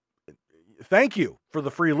thank you for the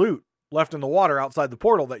free loot left in the water outside the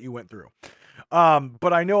portal that you went through.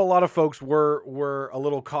 But I know a lot of folks were a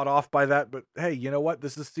little caught off by that. But hey, you know what?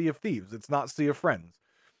 This is Sea of Thieves. It's not Sea of Friends.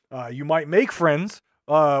 You might make friends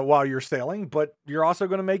while you're sailing, but you're also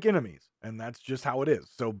going to make enemies. And that's just how it is.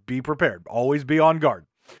 So be prepared. Always be on guard.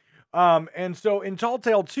 And so in Tall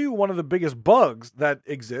Tale 2, one of the biggest bugs that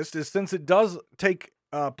exists is since it does take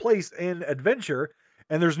place in adventure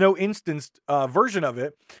and there's no instanced version of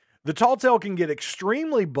it, the Tall Tale can get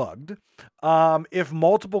extremely bugged if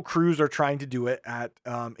multiple crews are trying to do it at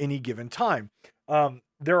any given time.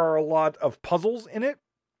 There are a lot of puzzles in it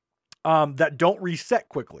that don't reset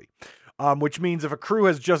quickly, which means if a crew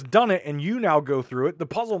has just done it and you now go through it, the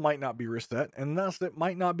puzzle might not be reset, and thus it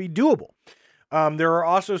might not be doable. There are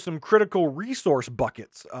also some critical resource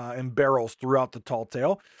buckets and barrels throughout the Tall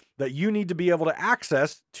Tale that you need to be able to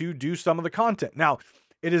access to do some of the content. Now,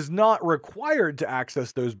 it is not required to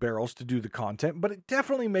access those barrels to do the content, but it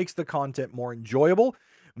definitely makes the content more enjoyable,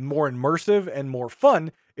 more immersive, and more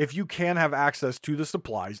fun if you can have access to the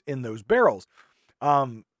supplies in those barrels.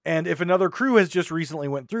 And if another crew has just recently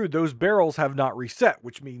went through, those barrels have not reset,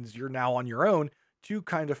 which means you're now on your own to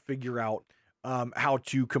kind of figure out how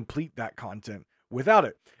to complete that content without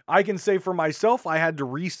it. I can say for myself, I had to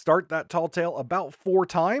restart that Tall Tale about 4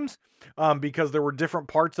 times because there were different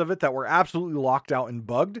parts of it that were absolutely locked out and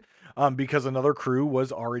bugged because another crew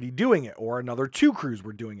was already doing it, or another 2 crews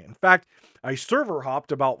were doing it. In fact, I server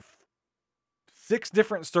hopped about 6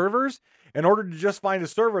 different servers in order to just find a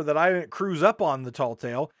server that I didn't cruise up on the Tall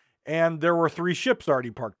Tale, and there were 3 ships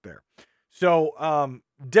already parked there. So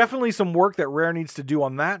definitely some work that Rare needs to do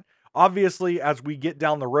on that. Obviously, as we get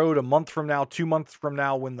down the road a month from now, 2 months from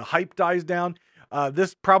now, when the hype dies down,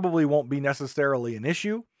 this probably won't be necessarily an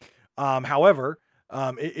issue. However,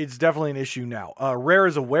 it's definitely an issue now. Rare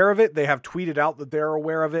is aware of it. They have tweeted out that they're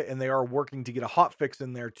aware of it, and they are working to get a hotfix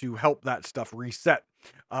in there to help that stuff reset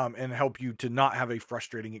and help you to not have a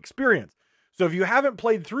frustrating experience. So if you haven't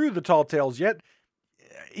played through the Tall Tales yet,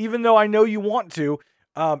 even though I know you want to,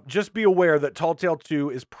 just be aware that Tall Tale 2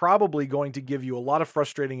 is probably going to give you a lot of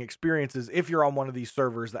frustrating experiences if you're on one of these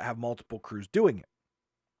servers that have multiple crews doing it.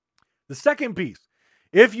 The second piece,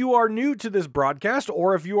 if you are new to this broadcast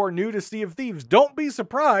or if you are new to Sea of Thieves, don't be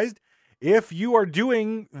surprised if you are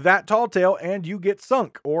doing that Tall Tale and you get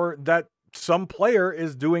sunk, or that some player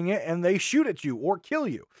is doing it and they shoot at you or kill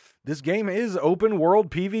you. This game is open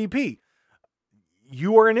world PvP.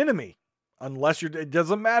 You are an enemy. Unless it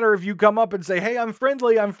doesn't matter if you come up and say, hey, I'm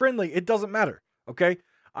friendly. It doesn't matter. Okay.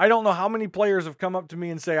 I don't know how many players have come up to me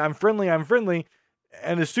and say, I'm friendly.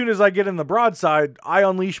 And as soon as I get in the broadside, I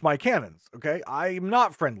unleash my cannons. Okay. I am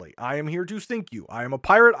not friendly. I am here to sink you. I am a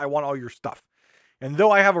pirate. I want all your stuff. And though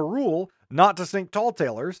I have a rule not to sink Tall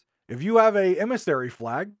Tailers, if you have a emissary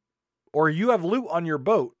flag or you have loot on your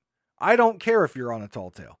boat, I don't care if you're on a Tall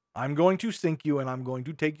Tale. I'm going to sink you, and I'm going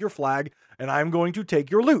to take your flag, and I'm going to take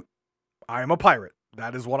your loot. I am a pirate.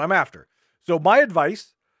 That is what I'm after. So my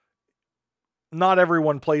advice, not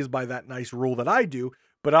everyone plays by that nice rule that I do,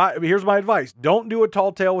 but here's my advice. Don't do a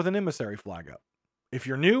Tall Tale with an emissary flag up. If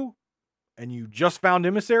you're new and you just found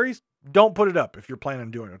emissaries, don't put it up if you're planning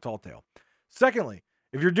on doing a Tall Tale. Secondly,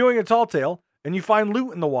 if you're doing a Tall Tale and you find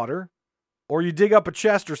loot in the water, or you dig up a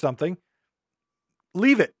chest or something,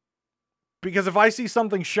 leave it. Because if I see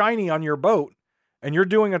something shiny on your boat and you're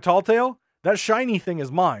doing a Tall Tale, that shiny thing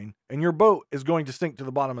is mine, and your boat is going to sink to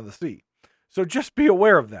the bottom of the sea. So just be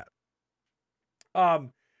aware of that.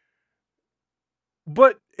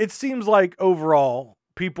 But it seems like overall,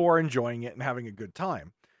 people are enjoying it and having a good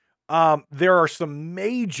time. There are some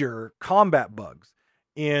major combat bugs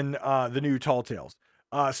in the new Tall Tales,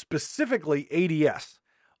 specifically ADS.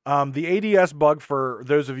 The ADS bug, for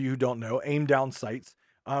those of you who don't know, aim down sights,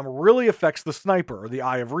 really affects the sniper, or the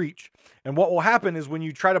eye of reach. And what will happen is when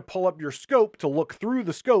you try to pull up your scope to look through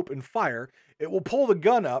the scope and fire, it will pull the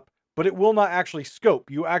gun up, but it will not actually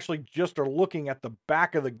scope. You actually just are looking at the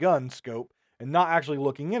back of the gun scope and not actually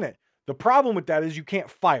looking in it. The problem with that is you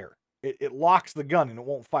can't fire. it locks the gun and it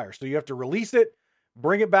won't fire. So you have to release it,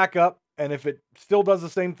 bring it back up, and if it still does the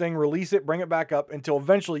same thing, release it, bring it back up until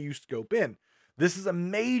eventually you scope in. This is a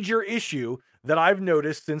major issue that I've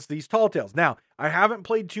noticed since these Tall Tales. Now, I haven't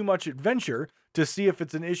played too much Adventure to see if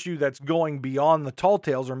it's an issue that's going beyond the Tall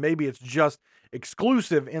Tales, or maybe it's just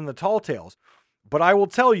exclusive in the Tall Tales. But I will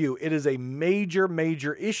tell you, it is a major,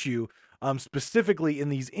 major issue, specifically in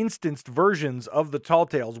these instanced versions of the Tall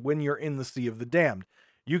Tales when you're in the Sea of the Damned.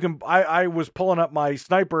 I was pulling up my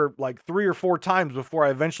sniper like 3 or 4 times before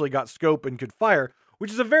I eventually got scope and could fire,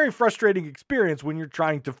 which is a very frustrating experience when you're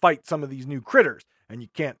trying to fight some of these new critters and you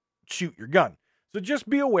can't shoot your gun. So just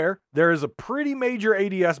be aware, there is a pretty major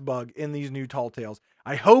ADS bug in these new Tall Tales.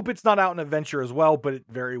 I hope it's not out in Adventure as well, but it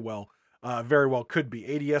very well could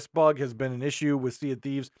be. ADS bug has been an issue with Sea of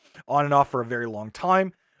Thieves on and off for a very long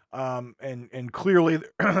time. And clearly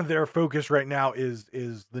their focus right now is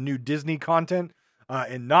the new Disney content,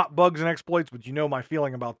 and not bugs and exploits, but you know my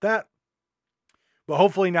feeling about that. But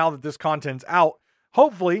hopefully now that this content's out,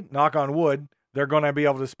 hopefully, knock on wood, they're going to be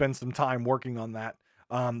able to spend some time working on that,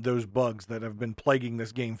 those bugs that have been plaguing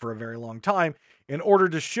this game for a very long time, in order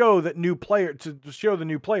to show that to show the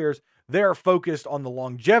new players they're focused on the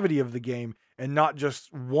longevity of the game and not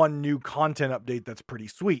just one new content update that's pretty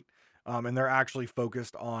sweet. And they're actually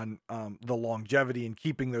focused on the longevity and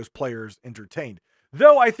keeping those players entertained.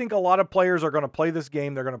 Though I think a lot of players are going to play this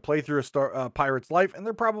game, they're going to play through a pirate's life, and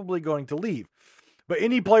they're probably going to leave. But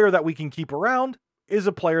any player that we can keep around is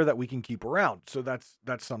a player that we can keep around. So that's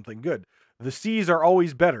something good. The seas are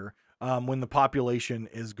always better when the population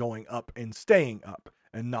is going up and staying up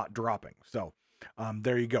and not dropping. So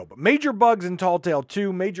there you go. But major bugs in Tall Tale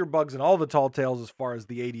 2, major bugs in all the Tall Tales as far as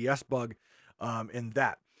the ADS bug in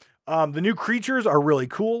that. The new creatures are really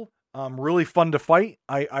cool. Really fun to fight.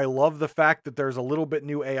 I love the fact that there's a little bit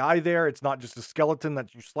new AI there. It's not just a skeleton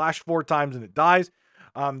that you slash 4 times and it dies.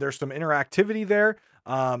 There's some interactivity there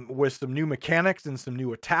with some new mechanics and some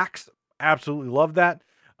new attacks. Absolutely love that.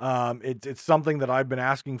 It's something that I've been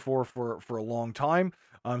asking for a long time.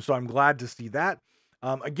 So I'm glad to see that.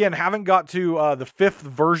 Again, haven't got to the 5th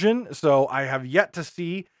version, so I have yet to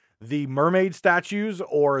see the mermaid statues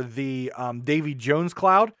or the Davy Jones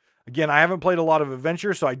cloud. Again, I haven't played a lot of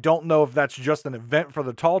Adventure, so I don't know if that's just an event for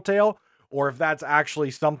the Tall Tale or if that's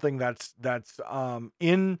actually something that's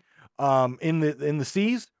in the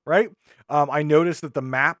seas, right? I noticed that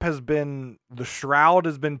the shroud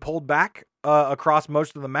has been pulled back across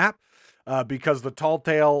most of the map because the Tall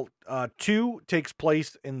Tale 2 takes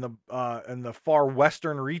place in the far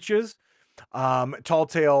western reaches. Tall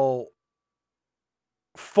Tale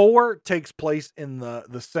 4 takes place in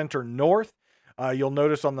the center north. You'll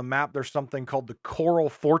notice on the map there's something called the Coral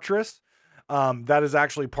Fortress. That is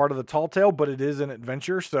actually part of the Tall Tale, but it is an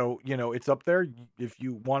adventure, so it's up there. If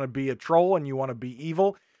you want to be a troll and you want to be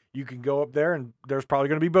evil, you can go up there, and there's probably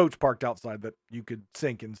going to be boats parked outside that you could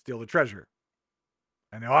sink and steal the treasure.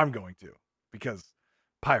 I know I'm going to, because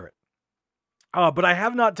pirate. But I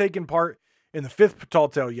have not taken part in the 5th Tall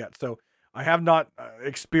Tale yet, so I have not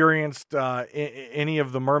experienced any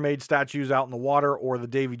of the mermaid statues out in the water or the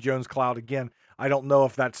Davy Jones cloud. Again, I don't know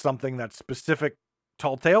if that's something that's specific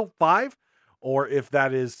Tall Tale 5 or if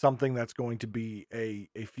that is something that's going to be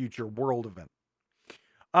a future world event.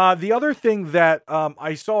 The other thing that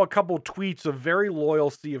I saw a couple tweets of very loyal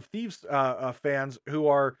Sea of Thieves fans who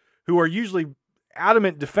are usually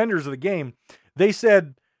adamant defenders of the game. They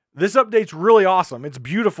said, this update's really awesome. It's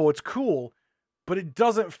beautiful. It's cool, but it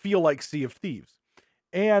doesn't feel like Sea of Thieves.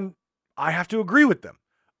 And I have to agree with them.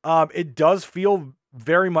 It does feel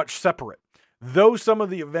very much separate. Though some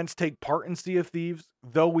of the events take part in Sea of Thieves,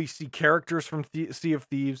 though we see characters from Sea of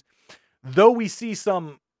Thieves, though we see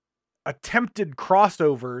some attempted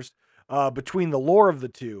crossovers between the lore of the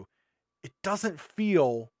two, it doesn't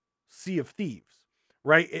feel Sea of Thieves,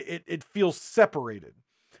 right? It feels separated.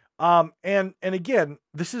 And again,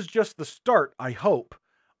 this is just the start, I hope,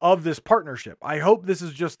 of this partnership. I hope this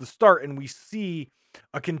is just the start and we see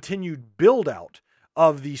a continued build out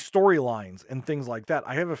of the storylines and things like that.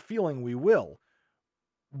 I have a feeling we will,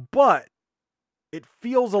 but it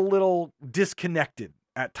feels a little disconnected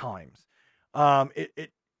at times. I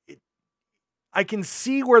can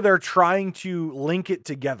see where they're trying to link it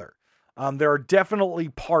together. There are definitely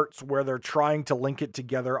parts where they're trying to link it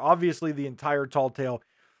together. Obviously, the entire Tall Tale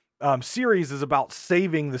series is about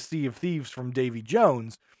saving the Sea of Thieves from Davy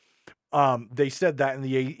Jones. They said that in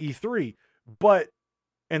the E3,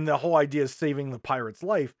 and the whole idea is saving the pirate's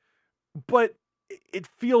life, but it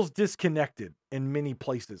feels disconnected in many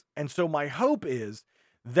places. And so my hope is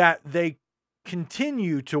that they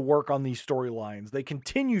continue to work on these storylines. They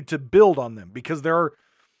continue to build on them because there are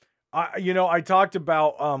I talked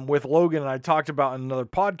about with Logan, and I talked about in another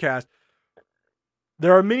podcast,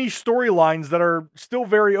 there are many storylines that are still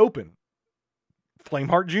very open.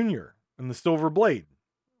 Flameheart Jr. and the Silver Blade.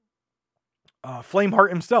 Flameheart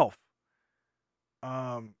himself.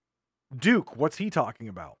 Duke, what's he talking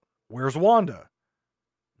about? Where's Wanda?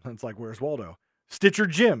 It's like, where's Waldo? Stitcher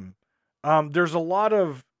Jim. There's a lot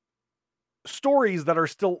of stories that are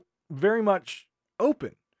still very much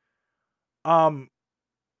open. And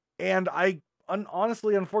I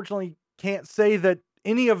honestly, unfortunately, can't say that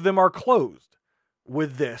any of them are closed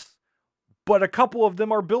with this, but a couple of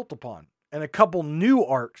them are built upon, and a couple new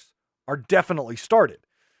arcs are definitely started.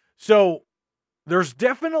 So there's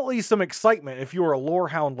definitely some excitement, if you're a lore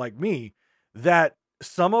hound like me, that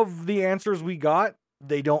some of the answers we got,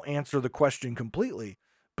 they don't answer the question completely,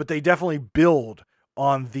 but they definitely build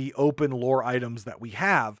on the open lore items that we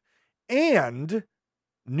have, and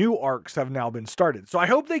new arcs have now been started. So I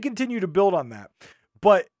hope they continue to build on that.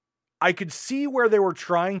 But I could see where they were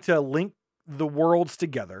trying to link the worlds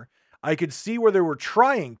together. I could see where they were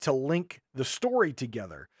trying to link the story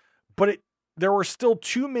together. But there were still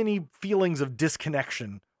too many feelings of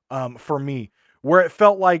disconnection for me, where it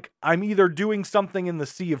felt like I'm either doing something in the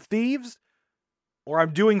Sea of Thieves or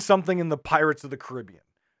I'm doing something in the Pirates of the Caribbean.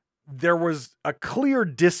 There was a clear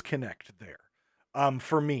disconnect there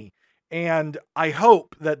for me. And I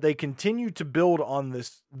hope that they continue to build on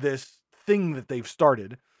this thing that they've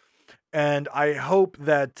started. And I hope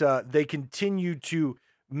that they continue to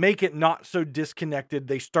make it not so disconnected.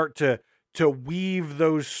 They start to weave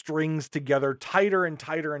those strings together tighter and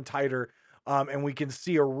tighter and tighter. And we can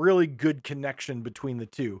see a really good connection between the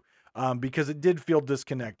two, because it did feel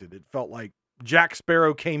disconnected. It felt like Jack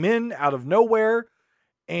Sparrow came in out of nowhere,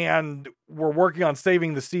 and we're working on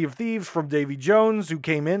saving the Sea of Thieves from Davy Jones, who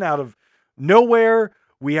came in out of nowhere.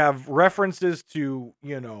 We have references to,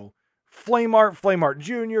 Flameheart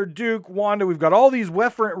Jr., Duke, Wanda. We've got all these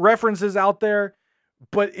references out there,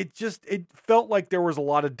 but it felt like there was a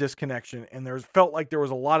lot of disconnection, and felt like there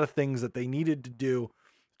was a lot of things that they needed to do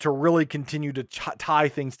to really continue to tie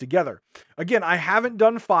things together. Again, I haven't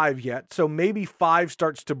done 5 yet, so maybe 5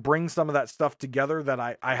 starts to bring some of that stuff together that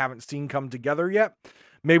I haven't seen come together yet.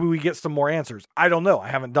 Maybe we get some more answers. I don't know. I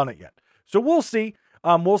haven't done it yet. So we'll see.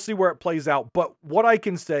 We'll see where it plays out. But what I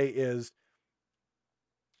can say is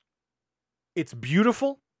it's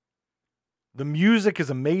beautiful. The music is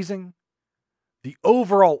amazing. The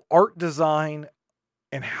overall art design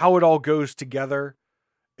and how it all goes together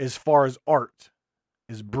as far as art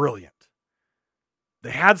is brilliant.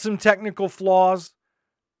 They had some technical flaws.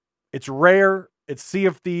 It's rare. It's Sea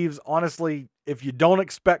of Thieves. Honestly, if you don't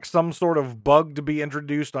expect some sort of bug to be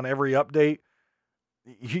introduced on every update,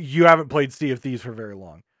 you haven't played Sea of Thieves for very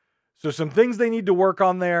long. So some things they need to work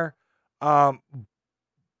on there.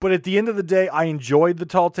 But at the end of the day, I enjoyed the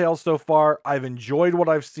Tall Tales so far. I've enjoyed what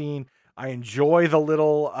I've seen. I enjoy the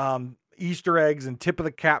little Easter eggs and tip of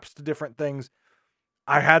the caps to different things.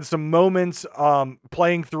 I had some moments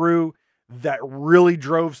playing through that really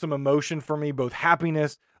drove some emotion for me, both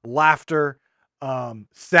happiness, laughter,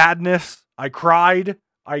 sadness. I cried.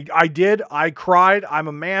 I did. I cried. I'm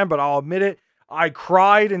a man, but I'll admit it. I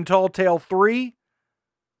cried in Tall Tale 3.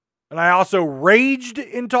 And I also raged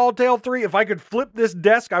in Tall Tale 3. If I could flip this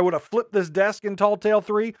desk, I would have flipped this desk in Tall Tale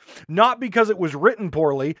 3. Not because it was written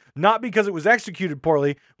poorly, not because it was executed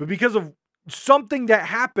poorly, but because of something that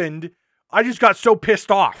happened. I just got so pissed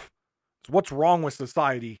off. It's what's wrong with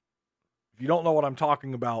society. If you don't know what I'm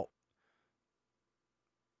talking about,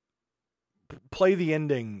 play the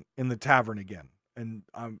ending in the tavern again, and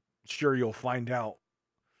I'm sure you'll find out.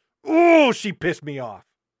 Oh, she pissed me off.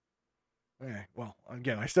 Okay, well,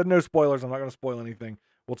 again, I said no spoilers. I'm not going to spoil anything.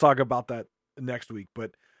 We'll talk about that next week.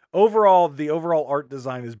 But overall, the overall art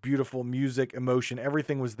design is beautiful. Music, emotion,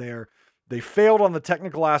 everything was there. They failed on the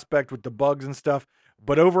technical aspect with the bugs and stuff.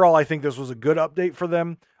 But overall, I think this was a good update for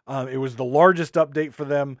them. It was the largest update for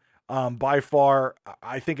them by far.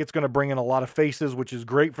 I think it's going to bring in a lot of faces, which is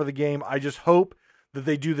great for the game. I just hope that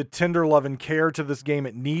they do the tender love and care to this game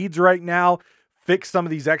it needs right now. Fix some of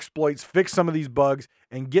these exploits, fix some of these bugs,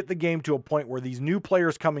 and get the game to a point where these new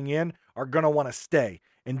players coming in are going to want to stay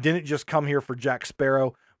and didn't just come here for Jack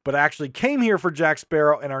Sparrow, but actually came here for Jack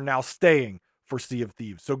Sparrow and are now staying for Sea of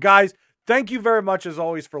Thieves. So guys, thank you very much as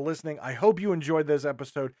always for listening. I hope you enjoyed this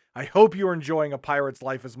episode. I hope you're enjoying A Pirate's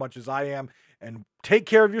Life as much as I am, and take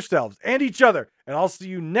care of yourselves and each other. And I'll see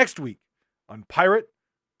you next week on Pirate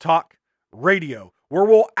Talk Radio, where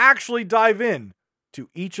we'll actually dive in to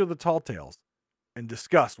each of the Tall Tales and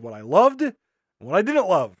discuss what I loved and what I didn't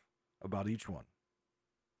love about each one.